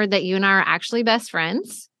discovered that you and I are actually best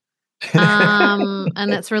friends,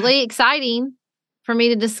 and it's really exciting for me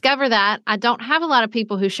to discover that. I don't have a lot of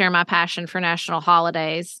people who share my passion for national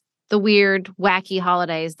holidays. The weird, wacky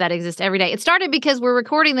holidays that exist every day. It started because we're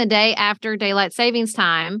recording the day after daylight savings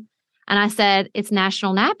time. And I said, it's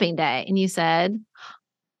National Napping Day. And you said,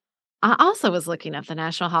 I also was looking up the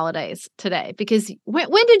national holidays today because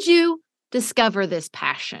when did you discover this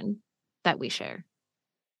passion that we share?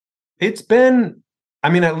 It's been,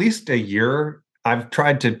 at least a year. I've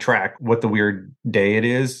tried to track what the weird day it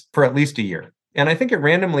is for at least a year. And I think it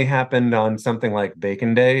randomly happened on something like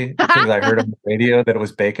Bacon Day because I heard on the radio that it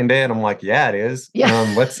was Bacon Day. And I'm like, yeah, it is.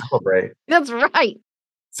 Yeah. Let's celebrate. That's right.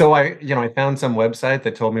 So I found some website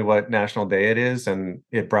that told me what national day it is, and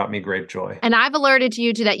it brought me great joy. And I've alerted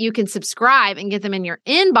you to that you can subscribe and get them in your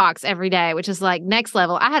inbox every day, which is like next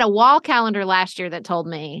level. I had a wall calendar last year that told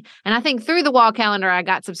me, and I think through the wall calendar, I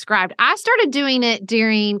got subscribed. I started doing it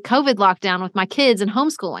during COVID lockdown with my kids and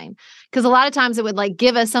homeschooling, because a lot of times it would like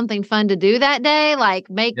give us something fun to do that day. Like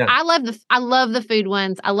I love the food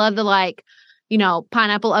ones. I love the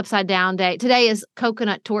pineapple upside down day. Today is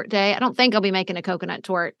coconut torte day. I don't think I'll be making a coconut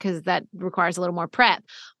torte because that requires a little more prep.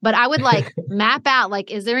 But I would map out,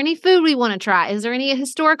 is there any food we want to try? Is there any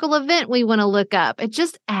historical event we want to look up? It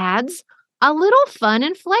just adds a little fun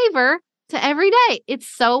and flavor to every day. It's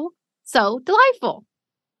so, so delightful.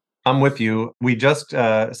 I'm with you. We just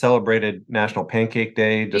celebrated National Pancake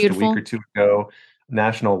Day just Beautiful. A week or two ago.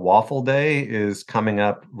 National Waffle Day is coming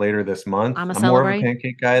up later this month. I'm more of a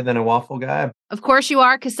pancake guy than a waffle guy. Of course you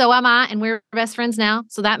are, because so am I, and we're best friends now,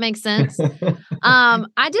 so that makes sense.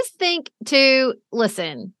 I just think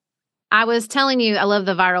listen, I was telling you, I love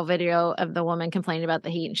the viral video of the woman complaining about the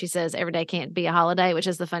heat, and she says every day can't be a holiday, which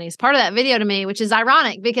is the funniest part of that video to me, which is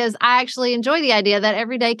ironic because I actually enjoy the idea that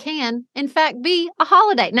every day can, in fact, be a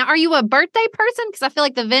holiday. Now, are you a birthday person? Because I feel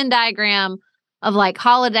like the Venn diagram of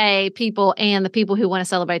holiday people and the people who want to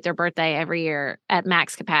celebrate their birthday every year at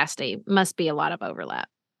max capacity must be a lot of overlap.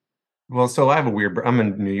 Well, so I have I'm a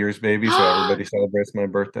New Year's baby, so everybody celebrates my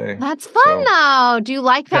birthday. That's fun though. Do you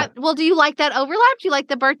like that? Yeah. Well, do you like that overlap? Do you like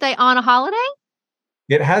the birthday on a holiday?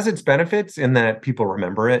 It has its benefits in that people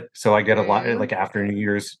remember it. So I get a lot, after New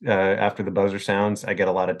Year's, after the buzzer sounds, I get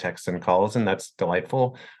a lot of texts and calls, and that's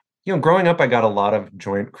delightful. Growing up, I got a lot of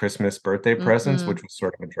joint Christmas birthday presents, which was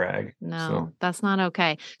sort of a drag. No, that's not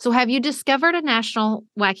okay. So have you discovered a national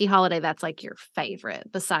wacky holiday that's your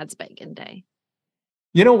favorite besides Bacon Day?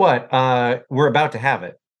 You know what? We're about to have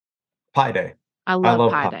it. Pie Day. I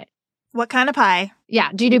love Pie Day. What kind of pie?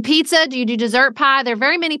 Yeah. Do you do pizza? Do you do dessert pie? There are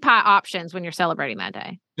very many pie options when you're celebrating that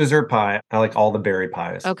day. Dessert pie. I like all the berry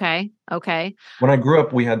pies. Okay. When I grew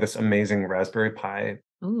up, we had this amazing raspberry pie.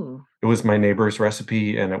 Ooh. It was my neighbor's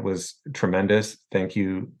recipe, and it was tremendous. Thank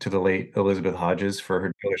you to the late Elizabeth Hodges for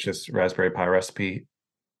her delicious raspberry pie recipe.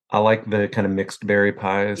 I like the kind of mixed berry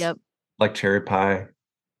pies. Yep. Like cherry pie.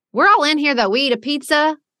 We're all in here, though. We eat a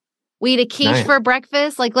pizza. We eat a quiche for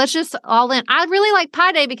breakfast. Let's just all in. I really like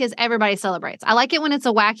Pie Day because everybody celebrates. I like it when it's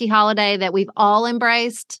a wacky holiday that we've all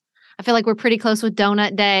embraced. I feel like we're pretty close with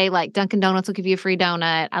Donut Day. Dunkin' Donuts will give you a free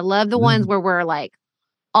donut. I love the ones where we're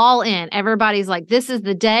all in. Everybody's like, this is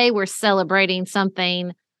the day we're celebrating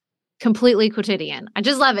something completely quotidian. I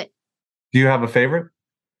just love it. Do you have a favorite?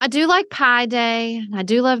 I do like Pie Day. I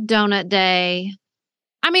do love Donut Day.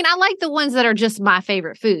 I mean, I like the ones that are just my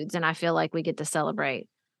favorite foods, and I feel like we get to celebrate.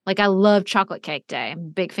 Like, I love Chocolate Cake Day. I'm a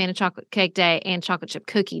big fan of Chocolate Cake Day and Chocolate Chip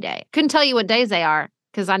Cookie Day. Couldn't tell you what days they are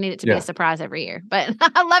because I need it to be a surprise every year. But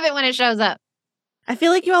I love it when it shows up. I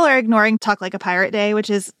feel like you all are ignoring Talk Like a Pirate Day, which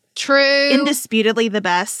is true, indisputably the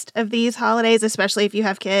best of these holidays, especially if you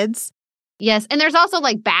have kids. Yes. And there's also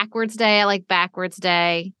like Backwards Day. I like Backwards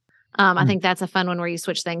Day. I think that's a fun one where you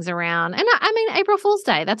switch things around. And I mean, April Fool's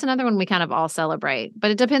Day. That's another one we kind of all celebrate.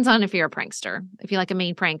 But it depends on if you're a prankster, if you like a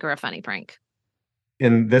mean prank or a funny prank.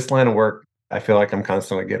 In this line of work, I feel like I'm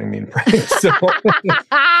constantly getting mean pranks. So.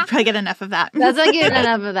 Probably get enough of that. That's not getting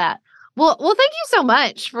enough of that. Well, thank you so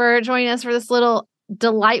much for joining us for this little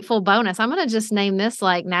delightful bonus. I'm going to just name this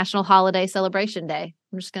like National Holiday Celebration Day.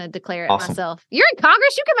 I'm just going to declare it myself. You're in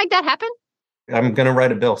Congress. You can make that happen. I'm going to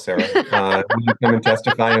write a bill, Sarah. Will you come and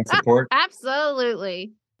testify in support?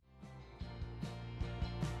 Absolutely.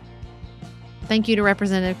 Thank you to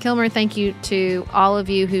Representative Kilmer. Thank you to all of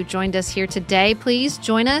you who joined us here today. Please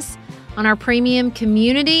join us on our premium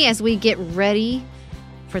community as we get ready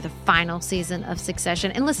for the final season of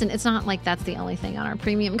Succession. And listen, it's not like that's the only thing on our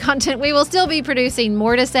premium content. We will still be producing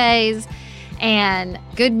More to Says and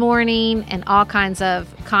Good Morning and all kinds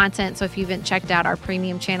of content. So if you haven't checked out our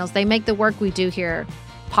premium channels, they make the work we do here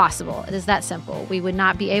possible. It is that simple. We would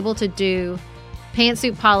not be able to do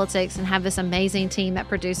Pantsuit Politics and have this amazing team that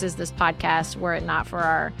produces this podcast were it not for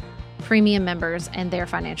our premium members and their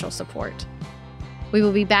financial support. We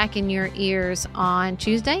will be back in your ears on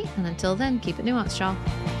Tuesday. And until then, keep it nuanced, y'all.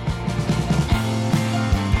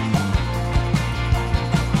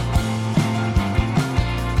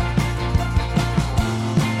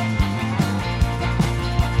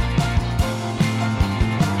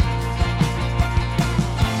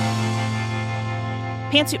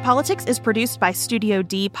 Pantsuit Politics is produced by Studio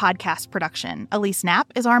D Podcast Production. Elise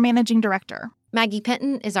Knapp is our managing director. Maggie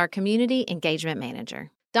Penton is our community engagement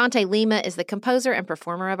manager. Dante Lima is the composer and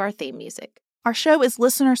performer of our theme music. Our show is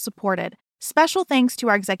listener-supported. Special thanks to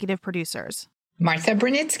our executive producers. Martha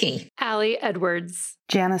Brunitsky. Allie Edwards.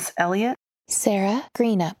 Janice Elliott. Sarah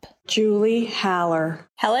Greenup. Julie Haller.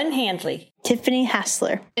 Helen Handley. Tiffany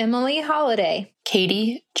Hassler. Emily Holiday.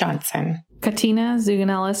 Katie Johnson. Katina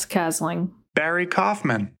Zuganellis-Kasling. Barry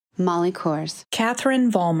Kaufman. Molly Kors.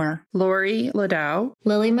 Catherine Vollmer. Lori Ladow.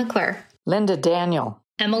 Lily McClure. Linda Daniel.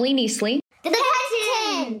 Emily Neasley. The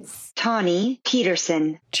Hutchins. Tawny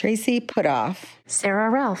Peterson. Tracy Putoff. Sarah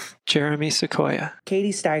Ralph. Jeremy Sequoia.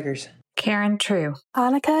 Katie Steigers. Karen True.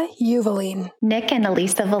 Annika Uvaline. Nick and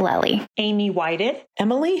Elisa Vallely. Amy Whited.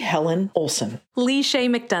 Emily Helen Olson. Lee Shea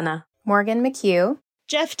McDonough. Morgan McHugh.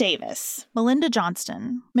 Jeff Davis. Melinda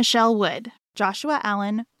Johnston. Michelle Wood. Joshua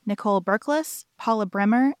Allen. Nicole Berkless, Paula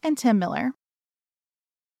Bremer, and Tim Miller.